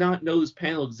 I did not know this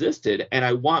panel existed, and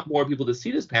I want more people to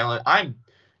see this panel. I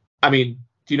mean,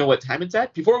 do you know what time it's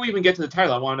at? Before we even get to the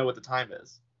title, I want to know what the time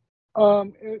is.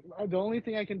 The only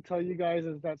thing I can tell you guys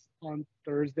is that's on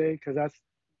Thursday,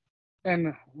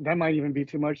 and that might even be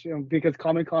too much, because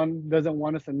Comic-Con doesn't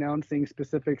want us announcing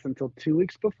specifics until 2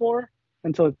 weeks before,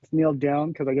 until it's nailed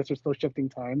down, because I guess they're still shifting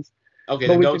times. Okay,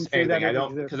 But then we don't can say say that anything. I it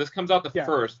don't, exists. because this comes out the Yeah,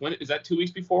 first. When is that? 2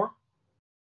 weeks before?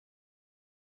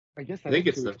 I guess I that is think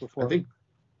it's 2 weeks before. I think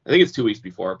it's 2 weeks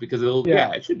before because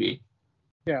Yeah, it should be.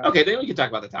 yeah, Okay, then we can talk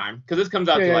about the time because this comes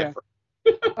out July yeah.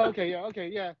 1st. Okay,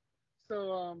 yeah.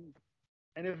 So,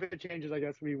 and if it changes, I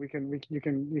guess you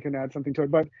can add something to it.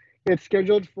 But it's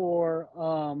scheduled for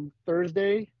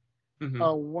Thursday, Mm-hmm.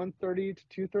 1:30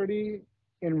 to 2:30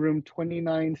 in room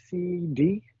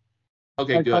 29CD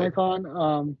Okay, at good.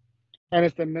 Comic-Con. And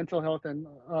it's the mental health and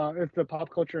it's the pop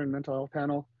culture and mental health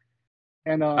panel.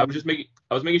 And I was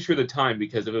making sure the time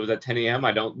because if it was at 10 a.m.,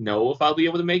 I don't know if I'll be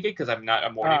able to make it because I'm not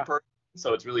a morning person,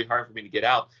 so it's really hard for me to get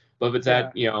out. But if it's yeah,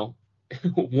 at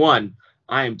 1,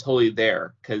 I am totally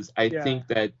there because I yeah. think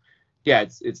that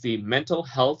it's the mental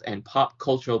health and pop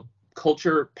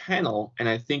culture panel, and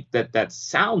I think that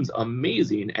sounds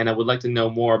amazing, and I would like to know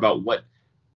more about what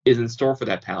is in store for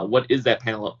that panel. What is that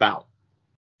panel about?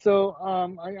 So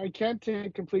I can't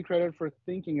take complete credit for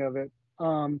thinking of it,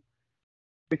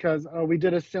 because we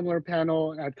did a similar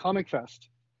panel at Comic Fest.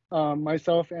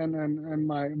 Myself and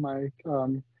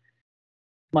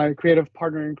my creative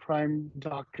partner in crime,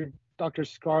 Dr.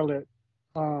 Scarlett.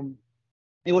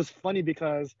 It was funny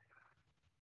because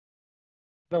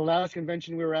the last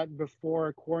convention we were at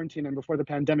before quarantine and before the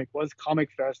pandemic was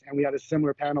Comic Fest, and we had a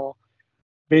similar panel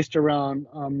based around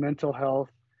mental health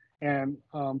and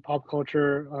pop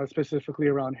culture, specifically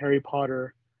around Harry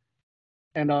Potter.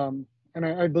 And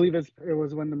I believe it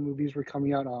was when the movies were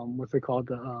coming out. What's it called?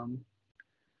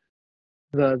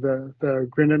 The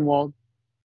Grindelwald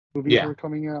movies Yeah. were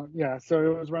coming out. Yeah,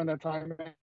 so it was around that time.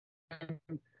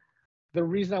 And the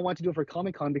reason I wanted to do it for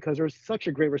Comic Con because there was such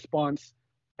a great response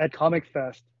at Comic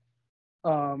Fest,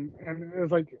 and it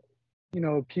was like,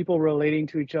 people relating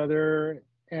to each other,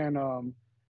 and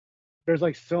there's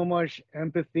like so much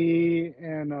empathy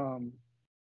and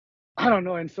I don't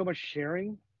know, and so much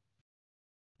sharing,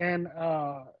 and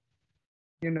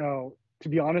to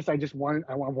be honest, I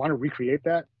want to recreate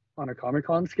that on a Comic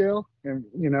Con scale, and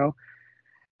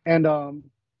and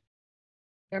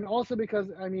also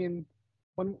because I mean,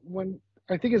 when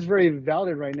I think it's very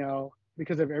valid right now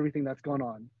because of everything that's going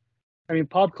on. I mean,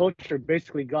 pop culture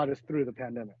basically got us through the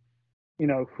pandemic.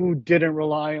 Who didn't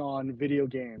rely on video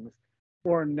games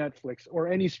or Netflix or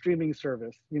any streaming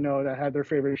service, that had their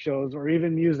favorite shows or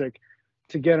even music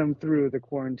to get them through the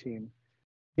quarantine,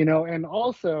 and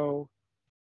also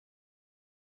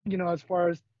as far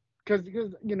as because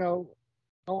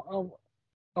I, I,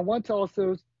 I want to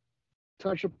also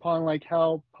touch upon like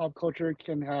how pop culture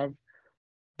can have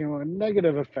a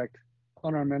negative effect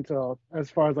on our mental health as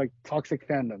far as like toxic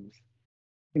fandoms,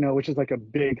 which is like a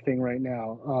big thing right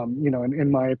now,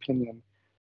 in my opinion.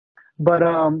 But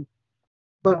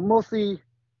mostly,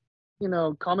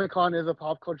 Comic Con is a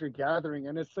pop culture gathering,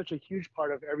 and it's such a huge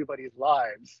part of everybody's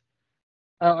lives.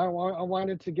 I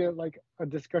wanted to get like a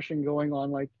discussion going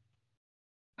on like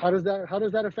how does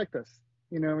that affect us?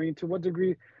 I mean, to what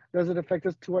degree does it affect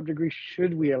us? To what degree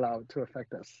should we allow it to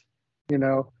affect us? You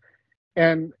know,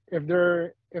 and if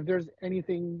there are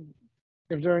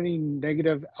any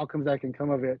negative outcomes that can come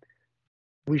of it,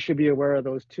 we should be aware of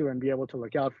those too and be able to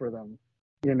look out for them.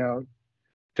 You know,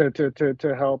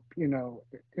 to help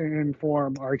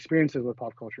inform our experiences with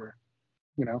pop culture.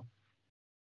 You know,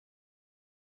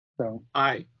 so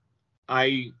I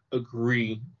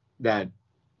agree that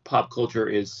pop culture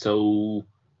is so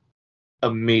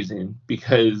amazing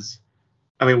because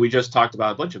I mean we just talked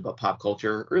about a bunch about pop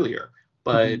culture earlier,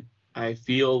 but mhm, I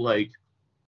feel like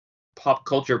pop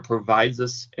culture provides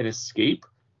us an escape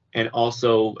and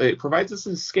also it provides us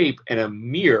an escape and a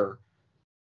mirror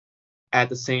at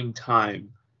the same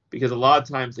time because a lot of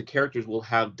times the characters will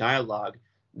have dialogue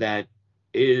that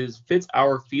is fits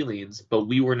our feelings but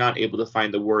we were not able to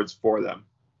find the words for them,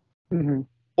 mhm,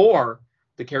 or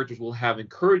the characters will have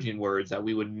encouraging words that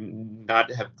we would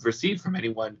not have received from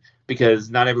anyone because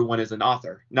not everyone is an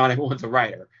author, not everyone's a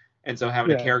writer, and so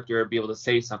having a yeah, character be able to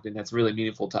say something that's really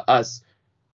meaningful to us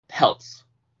helps.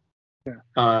 yeah,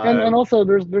 and uh, also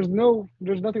there's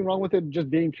nothing wrong with it just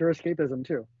being pure escapism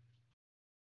too.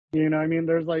 I mean,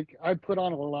 there's like I put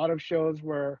on a lot of shows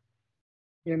where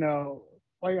you know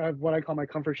like what I call my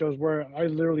comfort shows where I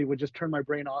literally would just turn my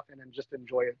brain off and then just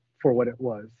enjoy it for what it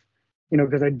was.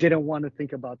 Because I didn't want to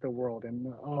think about the world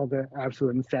and all the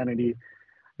absolute insanity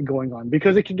going on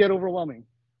because it can get overwhelming.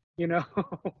 You know,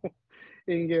 it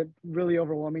can get really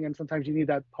overwhelming, and sometimes you need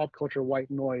that pop culture white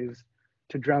noise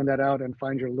to drown that out and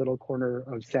find your little corner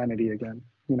of sanity again.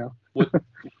 what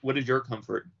what is your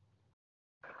comfort?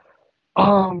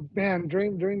 Man,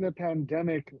 during the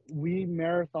pandemic, we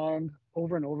marathoned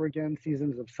over and over again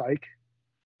seasons of Psych.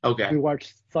 Okay. We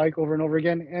watched Psych over and over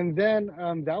again, and then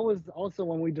that was also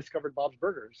when we discovered Bob's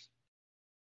Burgers.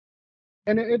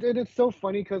 And it's so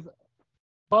funny because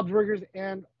Bob's Burgers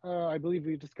and I believe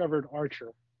we discovered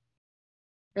Archer.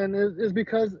 And it's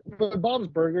because Bob's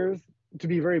Burgers, to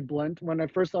be very blunt, when I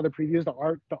first saw the previews,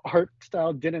 the art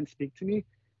style didn't speak to me.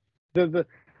 The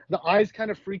eyes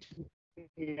kind of freaked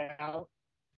me out,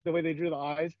 the way they drew the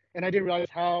eyes, and I didn't realize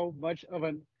how much of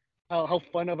an how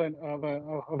fun of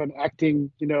an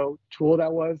acting tool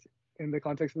that was in the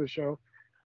context of the show.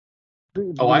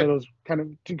 Oh, I Those kind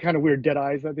of weird dead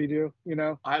eyes that they do.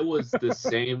 I was the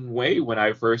same way when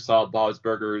I first saw Bob's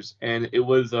Burgers, and it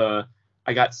was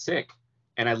I got sick,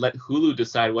 and I let Hulu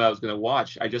decide what I was gonna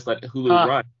watch. I just let Hulu Ah,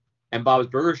 run, and Bob's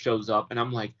Burgers shows up, and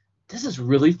I'm like, this is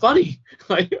really funny.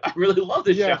 Like I really love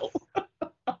this yes, show.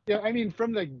 yeah. I mean,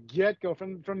 from the get go,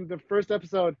 from the first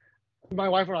episode, my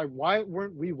wife and I, why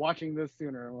weren't we watching this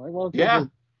sooner? I'm like, well, because Yeah, we're,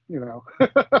 you know,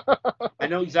 I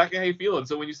know exactly how you feel. And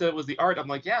so when you said it was the art, I'm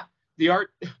like, yeah, the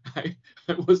art. I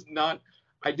was not.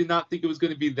 I did not think it was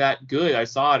going to be that good. I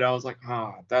saw it. I was like,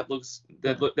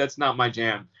 that's not my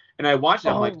jam. And I watched it.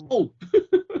 I'm like, oh, oh,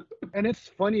 and it's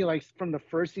funny, like from the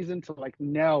first season to like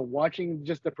now, watching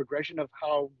just the progression of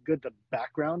how good the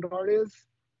background art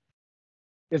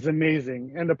is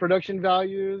amazing, and the production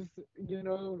values,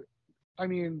 I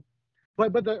mean,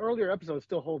 but the earlier episodes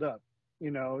still hold up.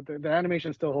 The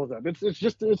animation still holds up.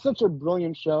 It's such a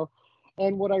brilliant show,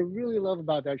 and what I really love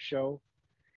about that show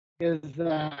is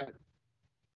that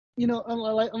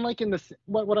unlike in the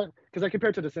what I because I compare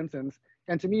it to The Simpsons,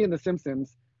 and to me in The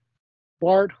Simpsons,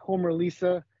 Bart, Homer,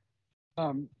 Lisa,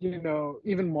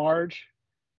 even Marge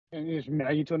and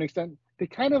Maggie to an extent, they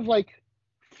kind of like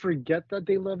forget that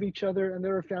they love each other and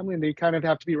they're a family, and they kind of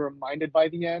have to be reminded by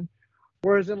the end.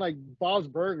 Whereas in like Bob's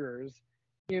Burgers,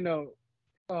 you know,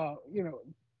 you know,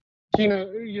 Gina,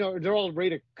 they're all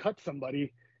ready to cut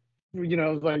somebody.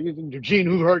 It's like Gene,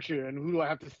 who hurt you, and who do I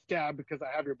have to stab because I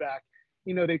have your back?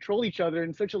 They troll each other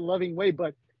in such a loving way,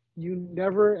 but you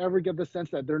never ever get the sense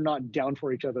that they're not down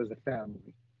for each other as a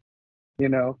family. You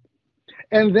know,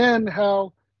 and then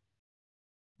how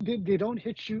they don't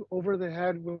hit you over the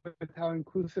head with how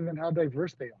inclusive and how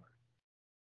diverse they are.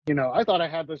 I thought I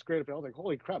had this great opinion. I was like,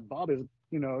 holy crap, Bob is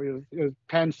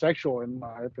pansexual in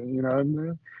my opinion.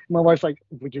 And my wife's like,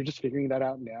 "But you're just figuring that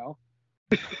out now."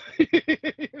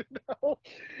 you know?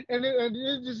 And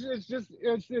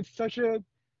it's such a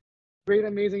great,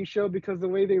 amazing show because the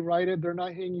way they write it, they're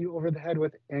not hitting you over the head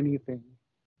with anything,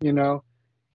 you know?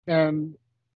 And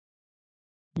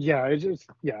yeah, it's just,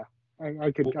 yeah,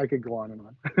 I could go on and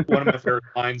on. One of my favorite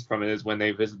lines from it is when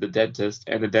they visit the dentist,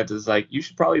 and the dentist is like, "You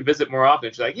should probably visit more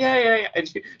often." She's like, "Yeah, yeah, yeah," and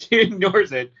she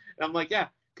ignores it. And I'm like, "Yeah,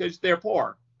 because they're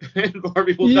poor, and poor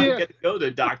people don't Yeah. get to go to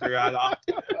the doctor as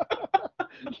often."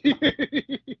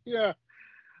 Yeah.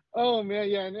 Oh man,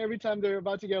 yeah. And every time they're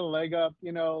about to get a leg up,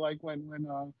 like when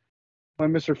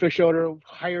Mr. Fischoeder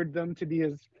hired them to be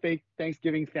his fake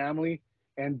Thanksgiving family,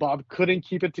 and Bob couldn't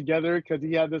keep it together because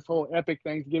he had this whole epic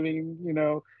Thanksgiving,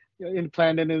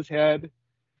 planned in his head.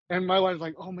 And my wife's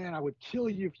like, "Oh man, I would kill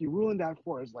you if you ruined that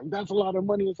for us. Like that's a lot of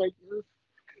money." It's like,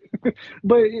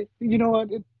 but you know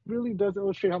what? It really does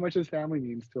illustrate how much his family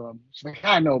means to him. She's like,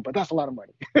 "I know, but that's a lot of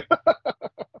money."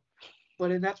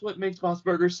 And that's what makes Bob's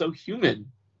Burgers so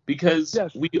human, because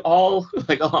Yes. we all,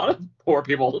 like a lot of poor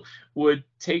people, would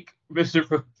take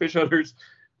Mr. Fischoeder's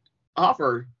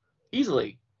offer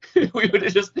easily. We would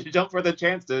just jump for the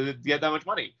chance to get that much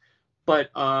money. But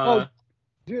Oh,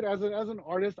 dude, as an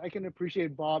artist, I can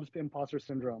appreciate Bob's imposter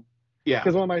syndrome. yeah,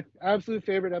 Because one of my absolute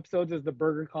favorite episodes is the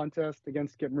burger contest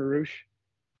against Skip Marouche.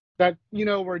 That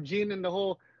where Gene and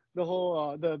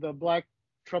the black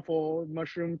truffle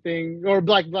mushroom thing, or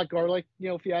black garlic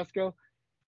fiasco,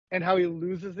 and how he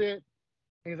loses it.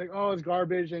 And he's like, "Oh, it's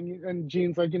garbage," and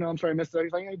Gene's like, "I'm sorry, I messed it up."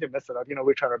 He's like, "I didn't mess it up.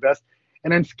 We tried our best."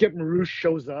 And then Skip Marouche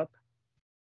shows up,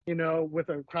 with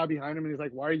a crowd behind him, and he's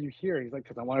like, "Why are you here?" He's like,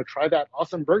 "Because I want to try that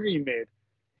awesome burger you made."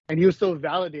 And he was so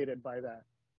validated by that,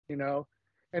 you know.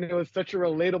 And it was such a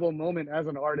relatable moment as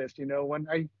an artist, when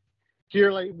I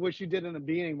hear like what you did in the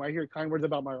beginning, when I hear kind words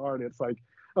about my art, it's like,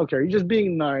 okay, are you just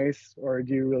being nice, or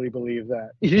do you really believe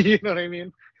that? You know what I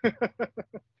mean?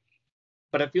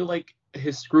 but I feel like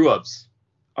his screw ups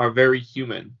are very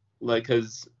human. Like,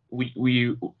 because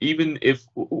we even if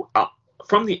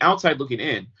from the outside looking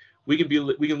in, we can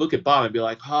look at Bob and be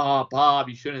like, "Ah, oh, Bob,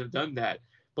 you shouldn't have done that."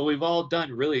 But we've all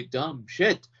done really dumb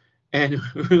shit, and on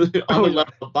Oh the yeah,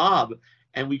 level of Bob,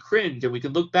 and we cringe, and we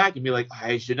can look back and be like,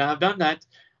 "I should not have done that."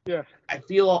 yeah, I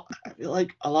feel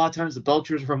like a lot of times the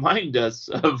Belchers remind us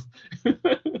of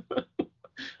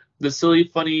the silly,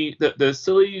 funny, the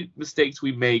silly mistakes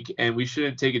we make, and we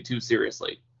shouldn't take it too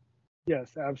seriously.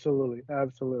 yes, absolutely,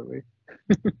 absolutely.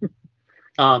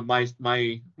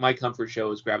 My comfort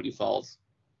show is Gravity Falls.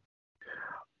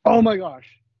 Oh my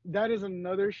gosh, that is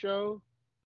another show.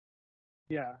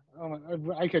 Yeah,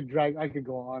 I could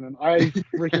go on, and I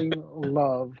freaking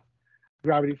love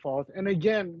Gravity Falls. And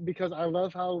again, because I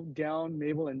love how down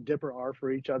Mabel and Dipper are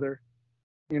for each other,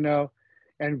 you know.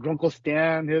 And Grunkle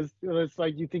Stan, it's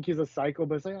like you think he's a psycho,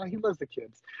 but it's like, oh, he loves the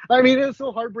kids. I mean, it's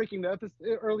so heartbreaking. The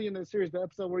episode early in the series, the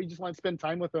episode where he just wanted to spend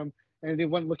time with them, and they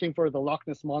went looking for the Loch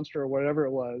Ness monster or whatever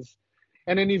it was,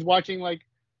 and then he's watching like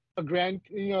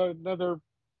another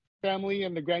family,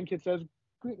 and the grandkid says,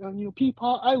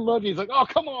 Peepaw, I love you. He's like, oh,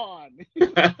 come on.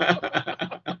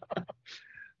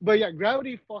 But yeah,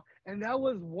 Gravity Falls, and that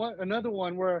was another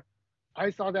one where I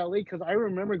saw that late because I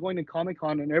remember going to Comic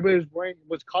Con and everybody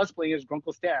was cosplaying as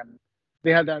Grunkle Stan.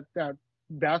 They had that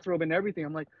bathrobe and everything.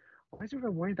 I'm like, why is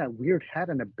everyone wearing that weird hat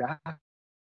and a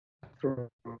bathrobe?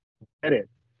 Edit.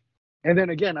 And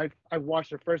then again, I watched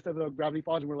the first episode of Gravity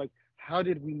Falls and we're like, how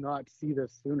did we not see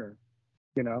this sooner?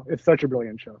 It's such a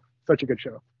brilliant show, such a good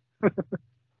show.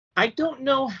 I don't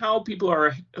know how people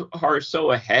are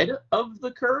so ahead of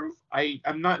the curve.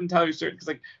 I'm not entirely certain, because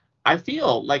like I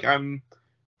feel like I'm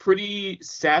pretty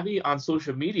savvy on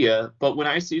social media, but when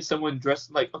I see someone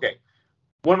dressed like, okay,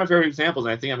 one of my favorite examples,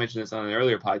 and I think I mentioned this on an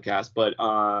earlier podcast, but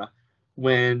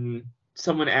when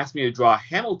someone asked me to draw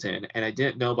Hamilton and I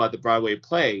didn't know about the Broadway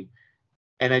play,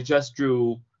 and I just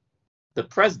drew the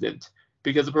president,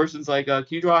 because the person's like, "Can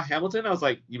you draw Hamilton?" I was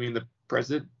like, "You mean the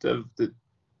president of the?"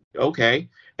 Okay,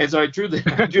 and so I drew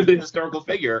the historical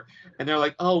figure, and they're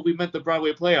like, "Oh, we meant the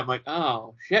Broadway play." I'm like,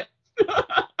 "Oh shit."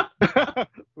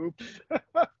 Oops.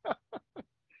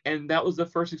 And that was the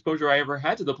first exposure I ever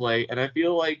had to the play, and I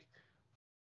feel like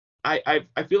I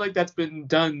feel like that's been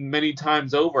done many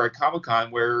times over at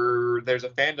Comic-Con, where there's a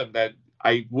fandom that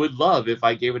I would love if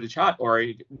I gave it a shot or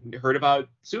I heard about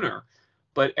sooner.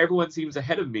 But everyone seems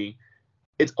ahead of me.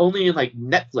 It's only in like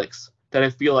Netflix that I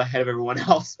feel ahead of everyone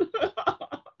else.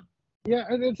 Yeah,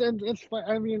 and it's fine.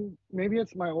 I mean, maybe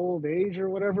it's my old age or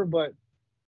whatever, but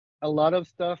a lot of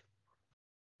stuff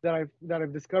that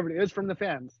I've discovered is from the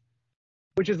fans,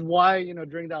 which is why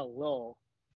during that lull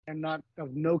and not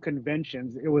of no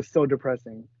conventions, it was so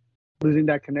depressing, losing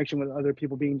that connection with other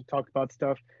people, being to talk about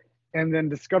stuff, and then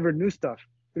discovered new stuff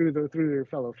through their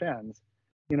fellow fans.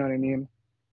 You know what I mean?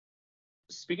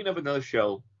 Speaking of another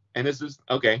show, and this is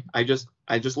okay. I just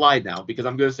lied now because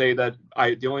I'm gonna say that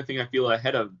the only thing I feel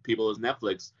ahead of people is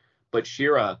Netflix. But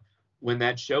She-Ra, when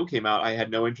that show came out, I had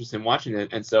no interest in watching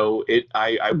it, and so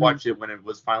I Mhm. watched it when it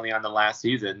was finally on the last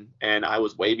season, and I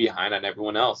was way behind on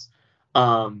everyone else.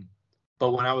 Um,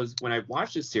 but when I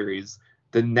watched the series,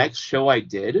 the next show I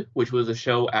did, which was a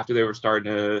show after they were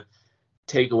starting to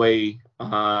take away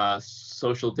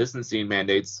social distancing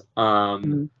mandates,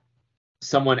 Mhm.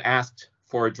 someone asked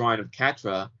for a drawing of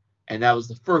Catra, and that was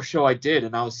the first show I did,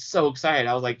 and I was so excited.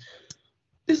 I was like,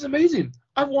 "This is amazing!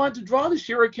 I've wanted to draw the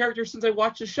She-Ra character since I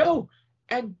watched the show,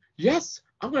 and yes,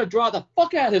 I'm gonna draw the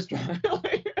fuck out of this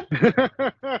drawing."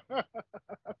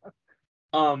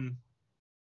 um,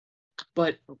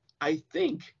 but I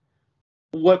think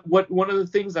what one of the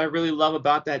things I really love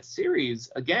about that series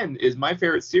again is my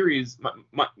favorite series,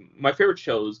 my favorite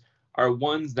shows are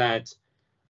ones that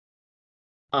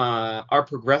are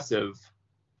progressive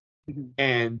Mhm.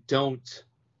 and don't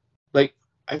like.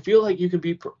 I feel like you can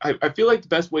be. I feel like the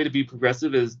best way to be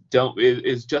progressive is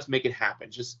just make it happen.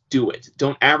 Just do it.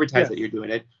 Don't advertise Yes. that you're doing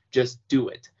it. Just do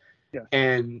it. Yes.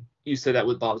 And you said that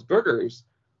with Bob's Burgers.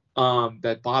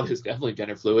 That Bob is definitely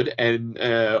gender fluid, and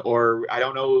or I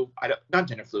don't know, not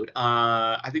gender fluid.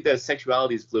 I think that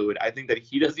sexuality is fluid. I think that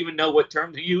he doesn't even know what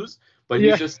term to use, but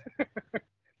Yeah.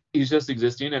 he's just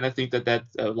existing, and I think that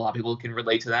a lot of people can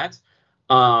relate to that.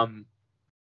 Um,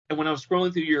 and when I was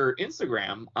scrolling through your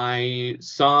Instagram, I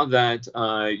saw that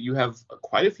you have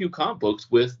quite a few comic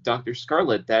books with Dr.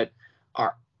 Scarlet that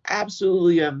are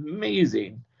absolutely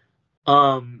amazing.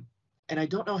 Um, and I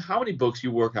don't know how many books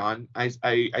you work on. I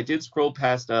did scroll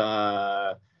past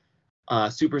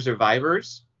Super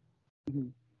Survivors,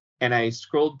 Mhm. and I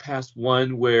scrolled past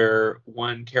one where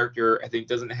one character I think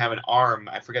doesn't have an arm.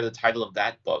 I forget the title of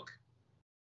that book.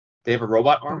 They have a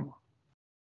robot arm.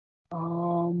 Oh.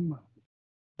 Um.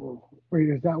 Wait,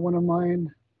 is that one of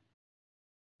mine?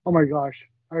 Oh my gosh,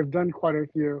 I've done quite a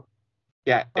few.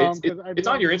 Yeah, Because I've it's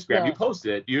on done, your Instagram. You yeah,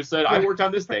 posted it. You said I yeah, worked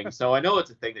on this thing, so I know it's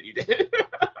a thing that you did.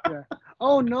 yeah.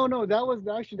 Oh no, no, that was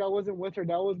actually that wasn't with her.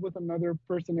 That was with another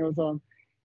person. It was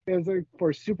like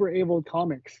for Super Able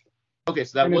Comics, Okay,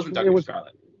 so that and wasn't it Dr. was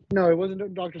Scarlet. no, it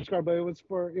wasn't Doctor Scar, but it was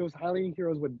Highlighting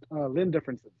Heroes with limb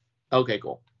differences. Okay,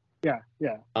 cool. Yeah,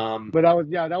 yeah. Um, But that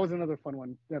was another fun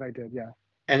one that I did. Yeah.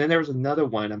 and then there was another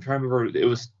one. I'm trying to remember. It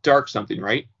was Dark something,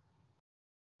 right?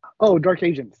 Oh, Dark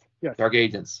Agents. Yes, Dark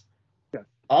Agents. yes.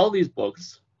 All these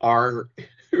books are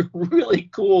really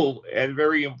cool and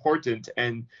very important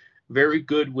and very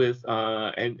good with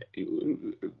and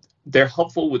they're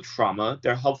helpful with trauma.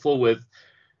 They're helpful with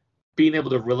being able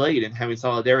to relate and having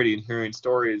solidarity and hearing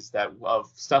stories that of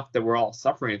stuff that we're all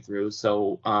suffering through.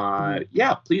 So Mhm.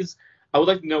 yeah, please, I would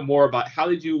like to know more about how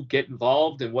did you get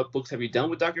involved and what books have you done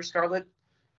with Dr. Scarlet?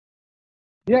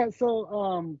 Yeah.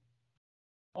 So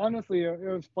honestly, it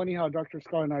was funny how Dr.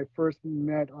 Scott and I first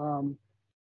met.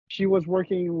 She was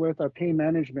working with a pain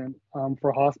management for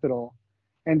a hospital,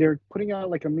 and they're putting out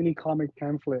like a mini comic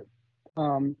pamphlet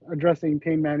addressing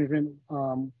pain management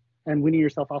and weaning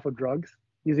yourself off of drugs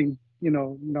using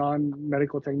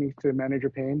non-medical techniques to manage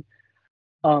your pain.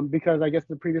 Because I guess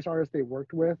the previous artist they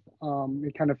worked with,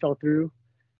 it kind of fell through,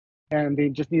 and they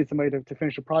just needed somebody to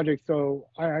finish the project. So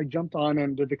I jumped on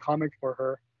and did the comic for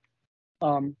her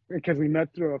because we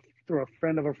met through a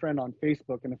friend of a friend on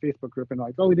Facebook in a Facebook group, and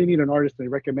like, oh, they need an artist. They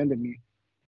recommended me,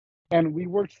 and we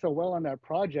worked so well on that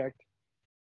project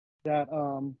that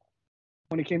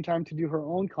when it came time to do her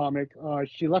own comic,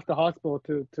 she left the hospital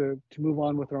to move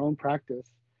on with her own practice,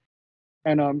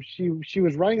 and she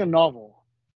was writing a novel,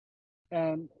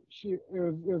 and it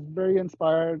was very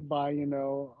inspired by a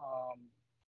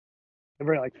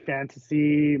very like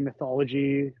fantasy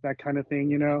mythology, that kind of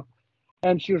thing,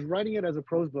 and she was writing it as a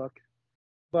prose book.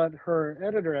 But her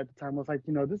editor at the time was like,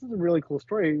 this is a really cool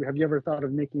story. Have you ever thought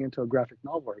of making it into a graphic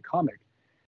novel or a comic?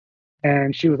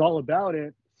 And she was all about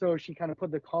it. So she kind of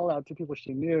put the call out to people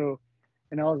she knew,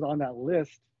 and I was on that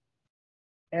list.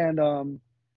 And I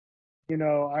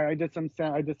did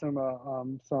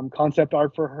some concept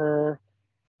art for her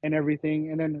and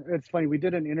everything. And then it's funny, we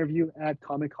did an interview at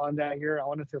Comic Con that year. I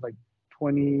want to say like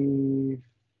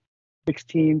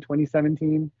 2016,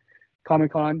 2017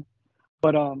 Comic Con.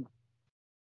 But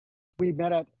we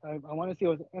met at I want to say it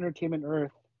was Entertainment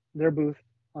Earth, their booth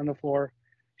on the floor.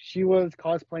 She was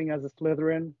cosplaying as a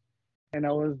Slytherin, and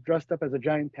I was dressed up as a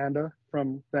giant panda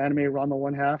from the anime Ranma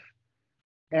One Half.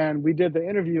 And we did the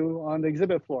interview on the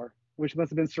exhibit floor, which must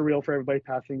have been surreal for everybody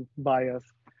passing by us.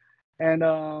 And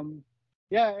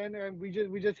yeah, and we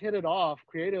just hit it off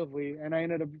creatively, and I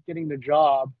ended up getting the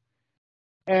job.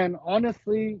 And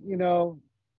honestly,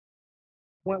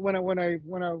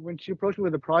 when she approached me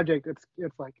with the project,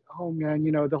 it's like, oh man,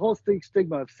 the whole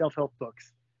stigma of self-help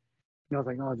books. I was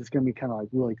like, oh, is this gonna be kind of like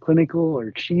really clinical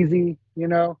or cheesy?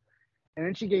 And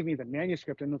then she gave me the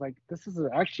manuscript and was like, this is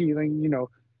actually like,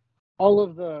 all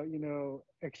of the,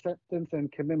 acceptance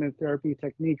and commitment therapy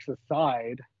techniques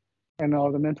aside, and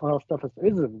all the mental health stuff,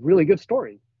 is a really good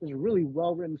story. It's a really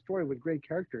well written story with great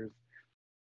characters,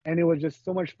 and it was just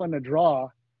so much fun to draw.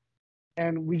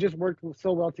 And we just worked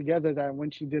so well together that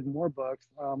when she did more books,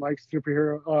 like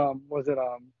superhero,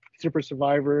 Super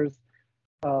Survivors,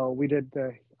 we did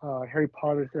the Harry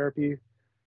Potter therapy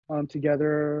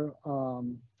together.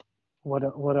 What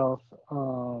else?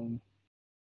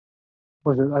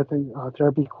 Was it, I think,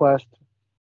 Therapy Quest.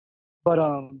 But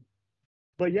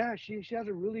but yeah, she has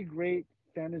a really great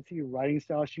fantasy writing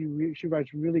style. She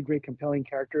writes really great, compelling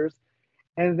characters,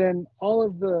 and then all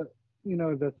of the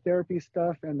the therapy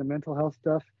stuff and the mental health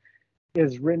stuff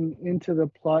is written into the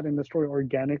plot and the story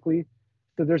organically.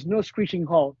 So there's no screeching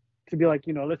halt to be like,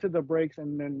 let's hit the brakes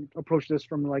and then approach this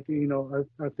from like, a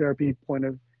therapy point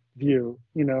of view,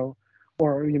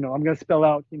 or, I'm going to spell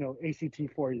out, ACT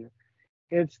for you.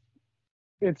 It's,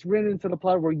 it's written into the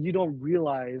plot where you don't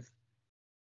realize,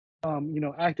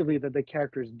 actively that the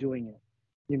character is doing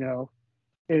it,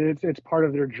 it's part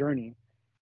of their journey.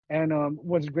 And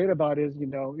what's great about it is,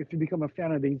 if you become a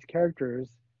fan of these characters,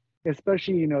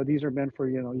 especially, these are meant for,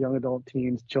 young adult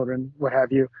teens, children, what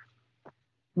have you.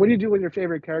 What do you do with your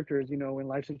favorite characters, in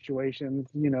life situations,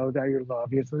 that you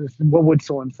love? What would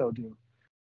so and so do?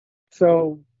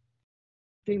 So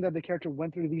seeing that the character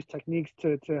went through these techniques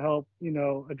to help,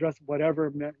 address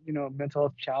whatever, mental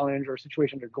health challenge or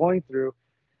situation they're going through,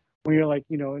 when you're like,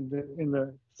 in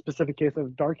the specific case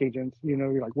of Dark Agents,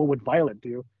 you're like, what would Violet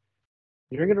do?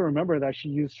 You're going to remember that she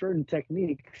used certain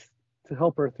techniques to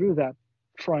help her through that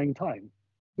trying time,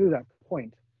 through that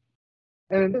point.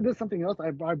 And there's something else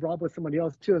I brought up with somebody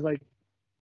else too, is like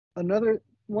another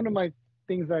one of my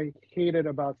things I hated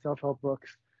about self-help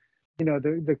books,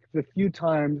 the few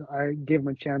times I gave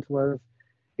them a chance,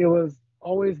 it was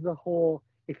always the whole,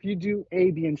 if you do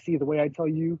A, B, and C the way I tell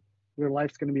you, your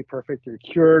life's going to be perfect, you're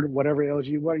cured, whatever ails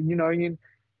you, what I mean,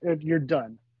 you're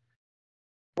done.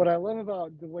 What I love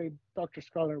about the way Dr.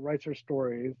 Scarlett writes her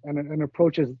stories and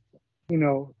approaches,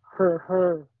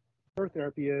 her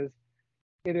therapy is,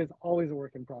 it is always a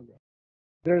work in progress.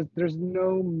 There's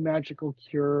no magical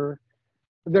cure.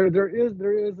 There is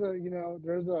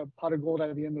there's a pot of gold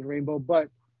at the end of the rainbow, but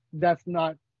that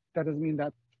doesn't mean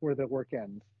that's where the work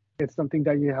ends. It's something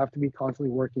that you have to be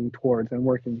constantly working towards and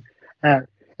working at.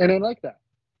 And I like that.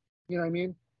 You know what I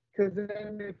mean? Because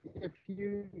then if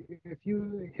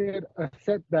you hit a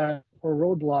setback or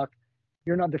roadblock,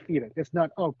 you're not defeated. It's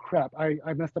not, oh crap,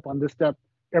 I messed up on this step,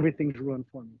 everything's ruined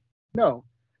for me. No,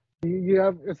 you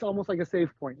have, it's almost like a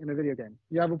save point in a video game.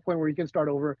 You have a point where you can start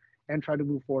over and try to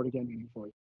move forward again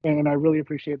meaningfully. And I really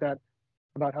appreciate that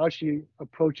about how she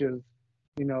approaches,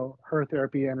 her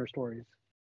therapy and her stories.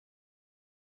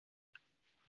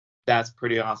 That's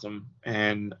pretty awesome,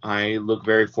 and I look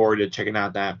very forward to checking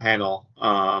out that panel.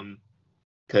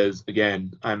 Because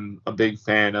again, I'm a big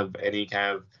fan of any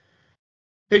kind of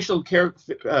fictional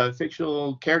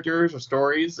characters or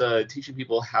stories, teaching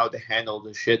people how to handle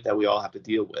the shit that we all have to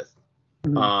deal with.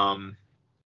 Mm-hmm.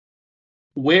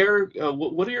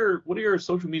 What are your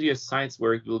social media sites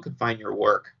where people can find your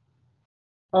work?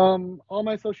 All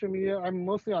my social media, I'm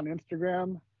mostly on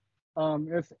Instagram.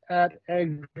 It's at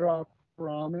Egg Drop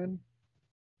Ramen.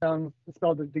 Sounds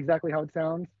spelled exactly how it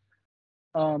sounds.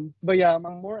 But yeah, I'm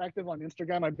more active on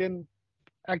Instagram. I've been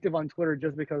active on Twitter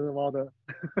just because of all the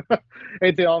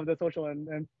all of the social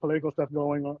and political stuff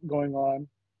going on.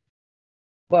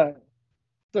 But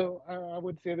so I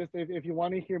would say this: if you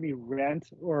want to hear me rant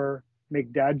or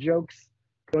make dad jokes,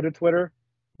 go to Twitter.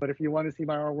 But if you want to see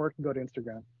my artwork, go to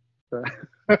Instagram. So.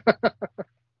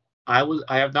 I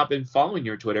have not been following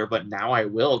your Twitter, but now I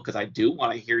will, because I do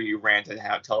want to hear you rant and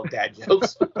tell dad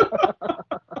jokes.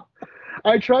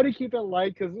 I try to keep it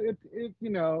light because it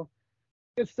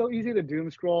it's so easy to doom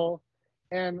scroll,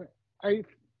 and I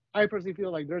personally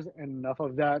feel like there's enough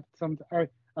of that.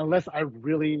 Unless I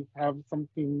really have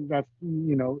something that's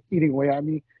eating away at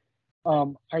me,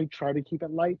 I try to keep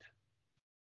it light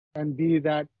and be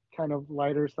that kind of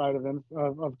lighter side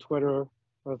of Twitter.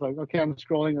 I was like, okay, I'm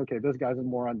scrolling. Okay, this guy's a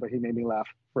moron, but he made me laugh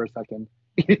for a second,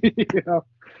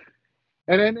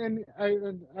 And then I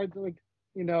like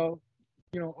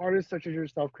artists such as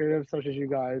yourself, creatives such as you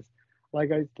guys,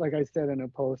 like I said in a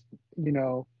post,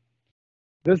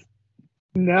 this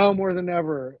now more than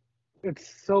ever,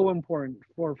 it's so important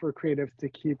for creatives to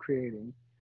keep creating.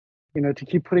 to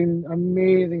keep putting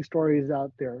amazing stories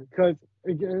out there. Because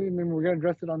I mean, we're going to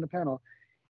address it on the panel.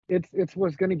 It's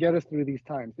what's going to get us through these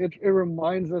times. It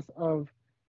reminds us of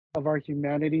our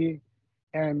humanity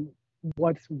and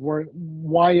why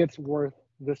it's worth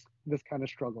this kind of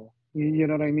struggle. You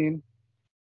know what I mean?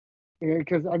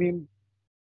 Because I mean,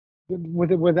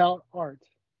 without art,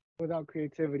 without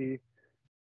creativity,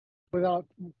 without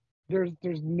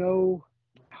there's no,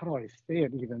 how do I say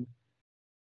it even?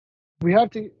 We have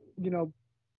to,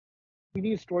 we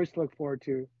need stories to look forward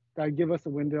to that give us a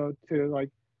window to like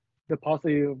the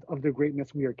possibility of the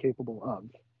greatness we are capable of.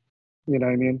 You know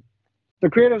what I mean? The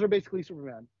creators are basically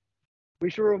Superman. We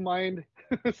should remind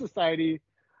society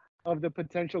of the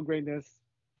potential greatness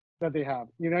that they have.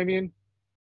 You know what I mean?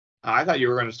 I thought you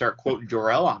were going to start quoting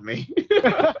Jor-El on me.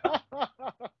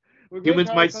 With great Humans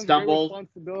power might comes great stumble.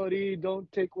 responsibility.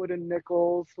 Don't take wooden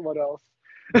nickels. What else?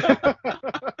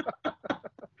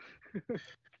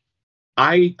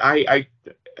 I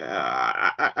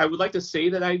would like to say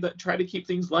that I try to keep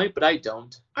things light, but I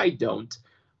don't. I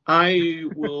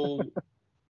will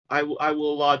I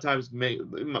will a lot of times make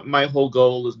my whole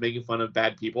goal is making fun of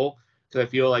bad people because I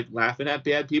feel like laughing at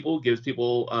bad people gives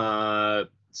people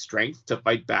strength to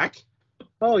fight back.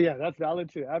 Oh yeah, that's valid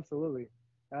too. Absolutely,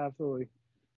 absolutely.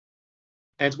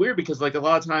 And it's weird because like a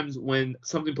lot of times when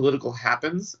something political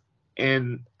happens,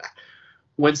 and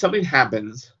when something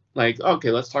happens, like okay,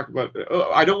 let's talk about.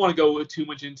 I don't want to go too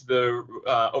much into the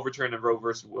overturn of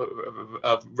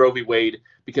Roe v. Wade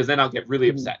because then I'll get really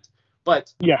upset.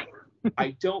 But yeah,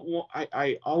 I don't want.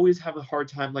 I always have a hard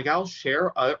time. Like I'll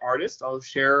share other artists. I'll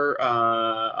share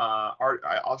art.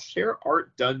 I'll share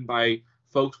art done by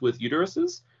folks with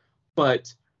uteruses,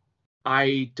 but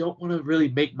I don't want to really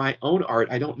make my own art.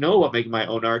 I don't know about making my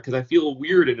own art because I feel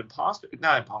weird and imposter.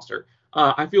 Not imposter.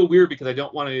 I feel weird because I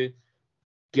don't want to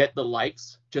get the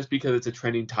likes just because it's a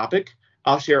trending topic.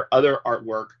 I'll share other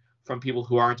artwork from people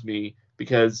who aren't me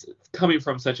because coming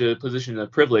from such a position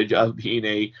of privilege of being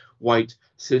a white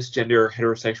cisgender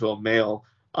heterosexual male,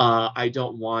 I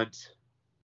don't want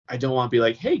to be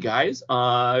like, hey guys,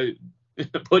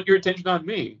 put your attention on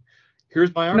me.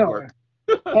 Here's my no, artwork.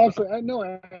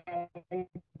 absolutely.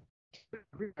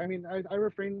 I mean, I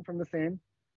refrain from the same,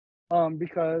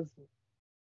 because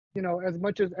as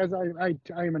much as I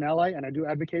am an ally and I do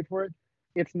advocate for it,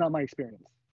 it's not my experience.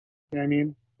 You know what I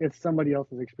mean? It's somebody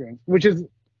else's experience, which is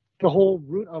the whole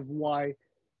root of why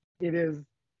it is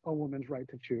a woman's right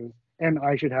to choose, and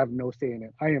I should have no say in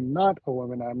it. I am not a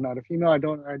woman. I'm not a female. I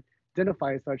don't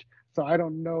identify as such, so I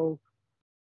don't know.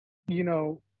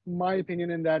 My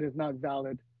opinion in that is not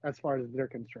valid as far as they're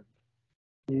concerned.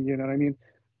 You know what I mean?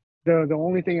 The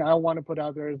only thing I want to put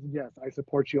out there is yes, I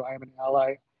support you. I am an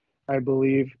ally. I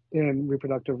believe in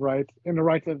reproductive rights and the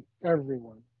rights of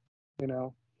everyone. You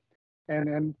know, and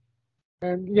and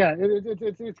and yeah,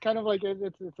 it's kind of like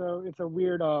it's a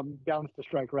weird balance to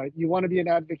strike, right? You want to be an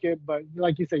advocate, but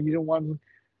like you said, you don't want to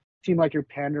seem like you're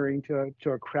pandering to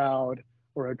a crowd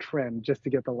or a trend just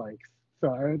to get the likes.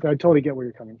 So I totally get where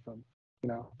you're coming from. You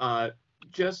know.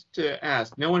 Just to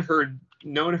ask, no one heard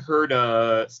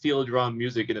steel drum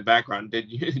music in the background,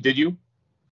 did you? Did you?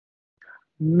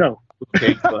 No.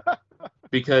 Okay, good.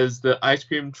 Because the ice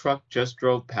cream truck just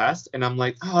drove past, and I'm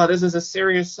like, oh, this is a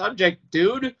serious subject,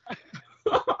 dude.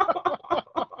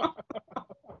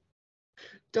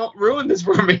 Don't ruin this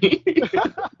for me.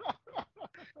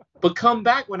 But come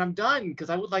back when I'm done, because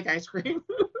I would like ice cream.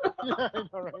 Yeah, I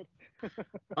know, right?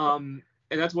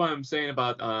 And that's what I'm saying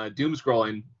about doom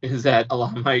scrolling is that a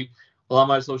lot of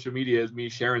my social media is me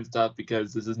sharing stuff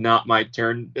because this is not my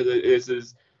turn. This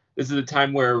is a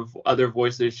time where other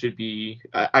voices should be.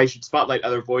 I should spotlight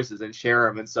other voices and share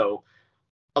them. And so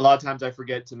a lot of times I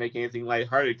forget to make anything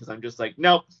lighthearted because I'm just like,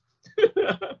 nope,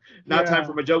 not time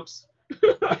for Yeah. my jokes.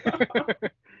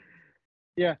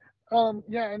 Yeah.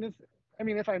 Yeah, and it's, I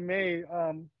mean, if I may,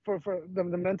 for the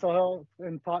mental health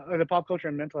and the pop culture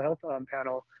and mental health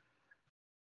panel,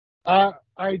 I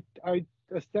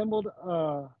assembled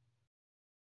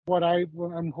what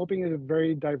I'm hoping is a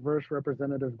very diverse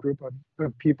representative group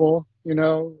of people,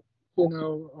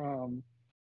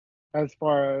 as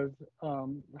far as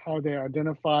how they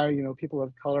identify, people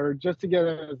of color, just to get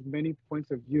as many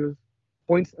points of view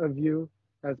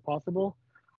as possible.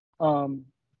 Um,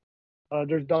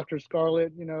 there's Dr.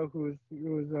 Scarlett, who's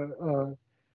a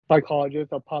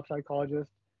psychologist, a pop psychologist,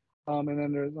 and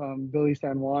then there's Billy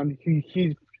San Juan.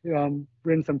 He's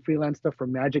written some freelance stuff for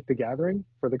Magic the Gathering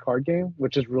for the card game,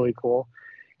 which is really cool.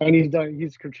 And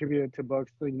he's contributed to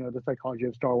books, the psychology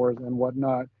of Star Wars and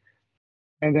whatnot.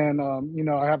 And then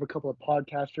I have a couple of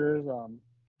podcasters.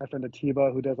 My friend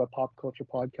Atiba, who does a pop culture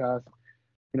podcast.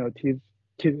 He's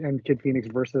Kid Phoenix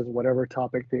versus whatever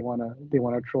topic they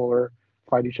wanna troll or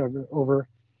fight each other over.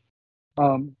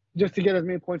 Just to get as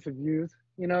many points of views,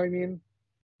 you know what I mean?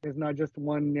 It's not just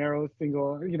one narrow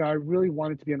single. You know, I really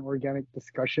want it to be an organic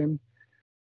discussion,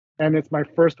 and it's my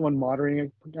first one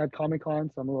moderating at Comic Con,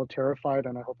 so I'm a little terrified,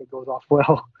 and I hope it goes off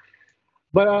well.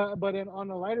 But on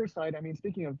the lighter side, I mean,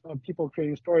 speaking of people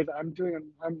creating stories, I'm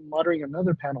moderating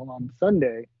another panel on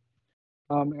Sunday,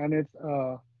 and it's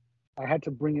I had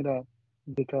to bring it up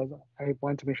because I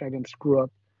wanted to make sure I didn't screw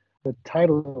up the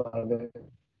title of it.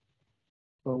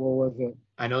 But what was it?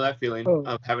 I know that feeling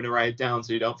of having to write it down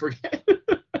so you don't forget.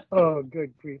 Oh,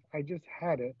 good grief! I just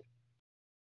had it.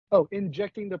 Oh,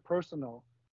 injecting the personal,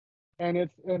 and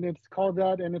it's called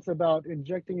that, and it's about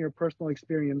injecting your personal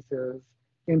experiences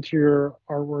into your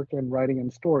artwork and writing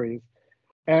and stories,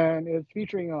 and it's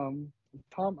featuring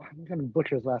Tom. I'm gonna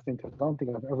butcher his last name because I don't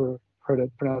think I've ever heard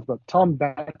it pronounced, but Tom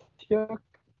Batiuk.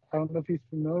 I don't know if he's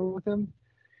familiar with him.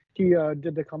 He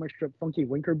did the comic strip Funky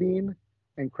Winkerbean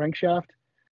and Crankshaft.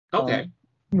 Okay.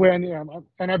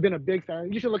 And I've been a big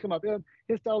fan. You should look him up.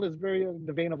 His style is very in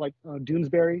the vein of like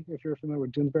Doonesbury, if you're familiar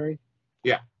with Doonesbury.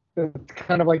 Yeah. It's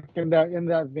kind of like in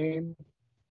that vein.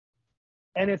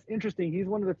 And it's interesting. He's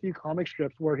one of the few comic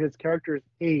strips where his characters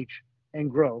age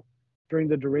and grow during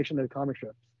the duration of the comic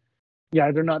strips. Yeah,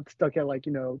 they're not stuck at like,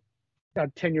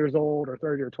 at 10 years old or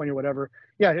 30 or 20 or whatever.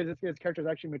 Yeah, his characters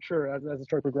actually mature as the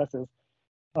story progresses.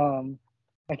 I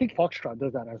think Foxtrot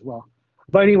does that as well.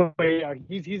 But anyway, yeah,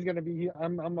 he's going to be.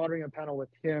 I'm moderating a panel with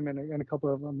him and a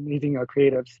couple of amazing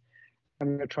creatives. I'm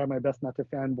going to try my best not to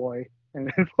fanboy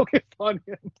and focus on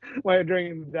him while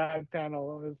during that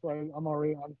panel. It's like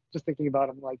I'm just thinking about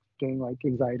him like getting like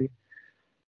anxiety.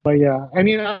 But yeah, I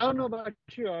mean, I don't know about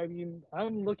you. I mean,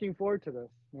 I'm looking forward to this.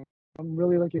 I'm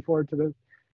really looking forward to this.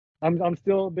 I'm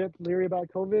still a bit leery about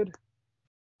COVID,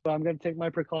 but I'm going to take my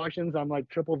precautions. I'm like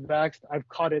triple vaxxed. I've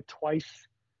caught it twice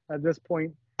at this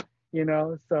point.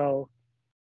 So,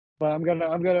 but I'm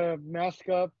gonna mask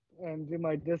up and do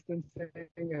my distancing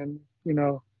and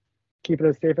keep it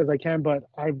as safe as I can. But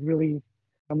I'm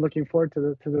looking forward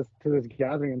to this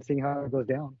gathering and seeing how it goes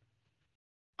down.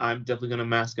 I'm definitely gonna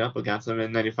mask up. I got some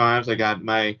N95s. I got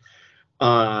my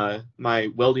my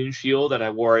welding shield that I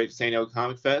wore at San Diego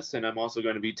Comic Fest, and I'm also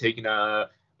going to be taking a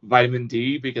vitamin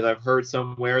D because I've heard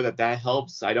somewhere that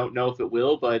helps. I don't know if it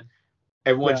will, but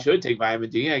everyone should take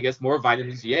vitamin D. I guess more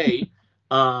vitamins, yay.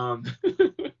 I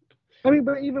mean,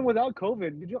 but even without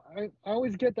COVID, I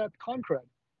always get that concrete.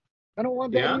 I don't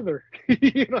want that either.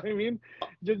 You know what I mean?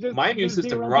 My immune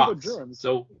system rocks.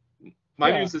 So my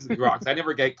immune system rocks. I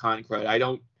never get concrete. I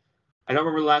don't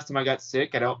remember the last time I got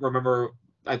sick. I don't remember.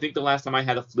 I think the last time I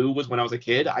had a flu was when I was a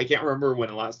kid. I can't remember when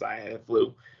the last time I had a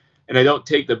flu. And I don't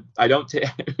take oh,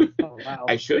 wow.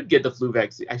 I should get the flu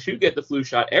vaccine. I should get the flu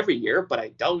shot every year, but I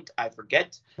don't. I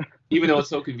forget, even though it's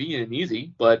so convenient and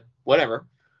easy. But whatever.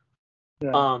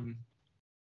 Yeah.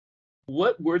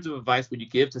 What words of advice would you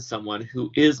give to someone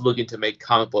who is looking to make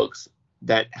comic books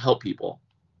that help people?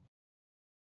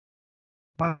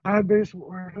 My biggest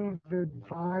word of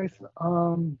advice,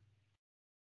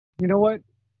 you know what?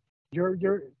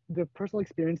 The personal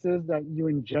experiences that you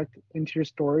inject into your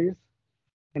stories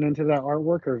and into that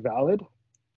artwork are valid,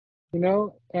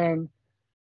 and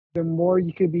the more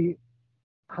you could be,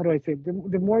 how do I say,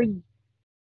 the more you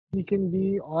can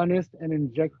be honest and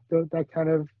inject that kind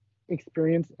of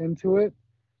experience into it,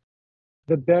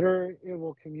 the better it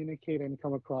will communicate and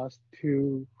come across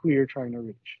to who you're trying to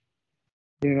reach.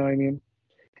 You know what I mean?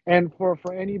 And for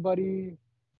anybody,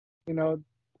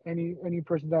 any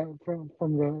person that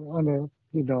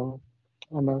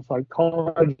on the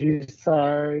psychology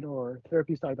side or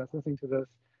therapy side that's listening to this,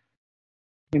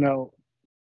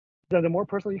 the more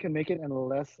personal you can make it and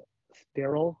less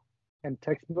sterile and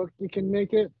textbook you can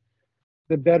make it,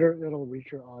 the better it'll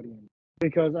reach your audience.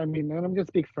 Because I mean, and I'm going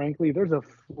to speak frankly, there's a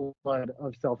flood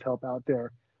of self-help out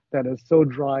there that is so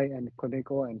dry and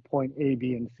clinical and point A,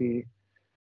 B, and C.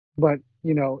 But,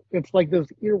 it's like those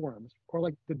earworms or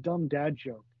like the dumb dad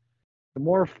joke. The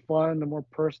more fun, the more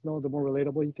personal, the more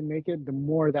relatable you can make it, the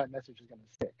more that message is going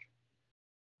to stick.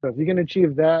 So if you can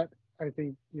achieve that, I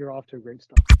think you're off to a great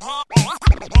start.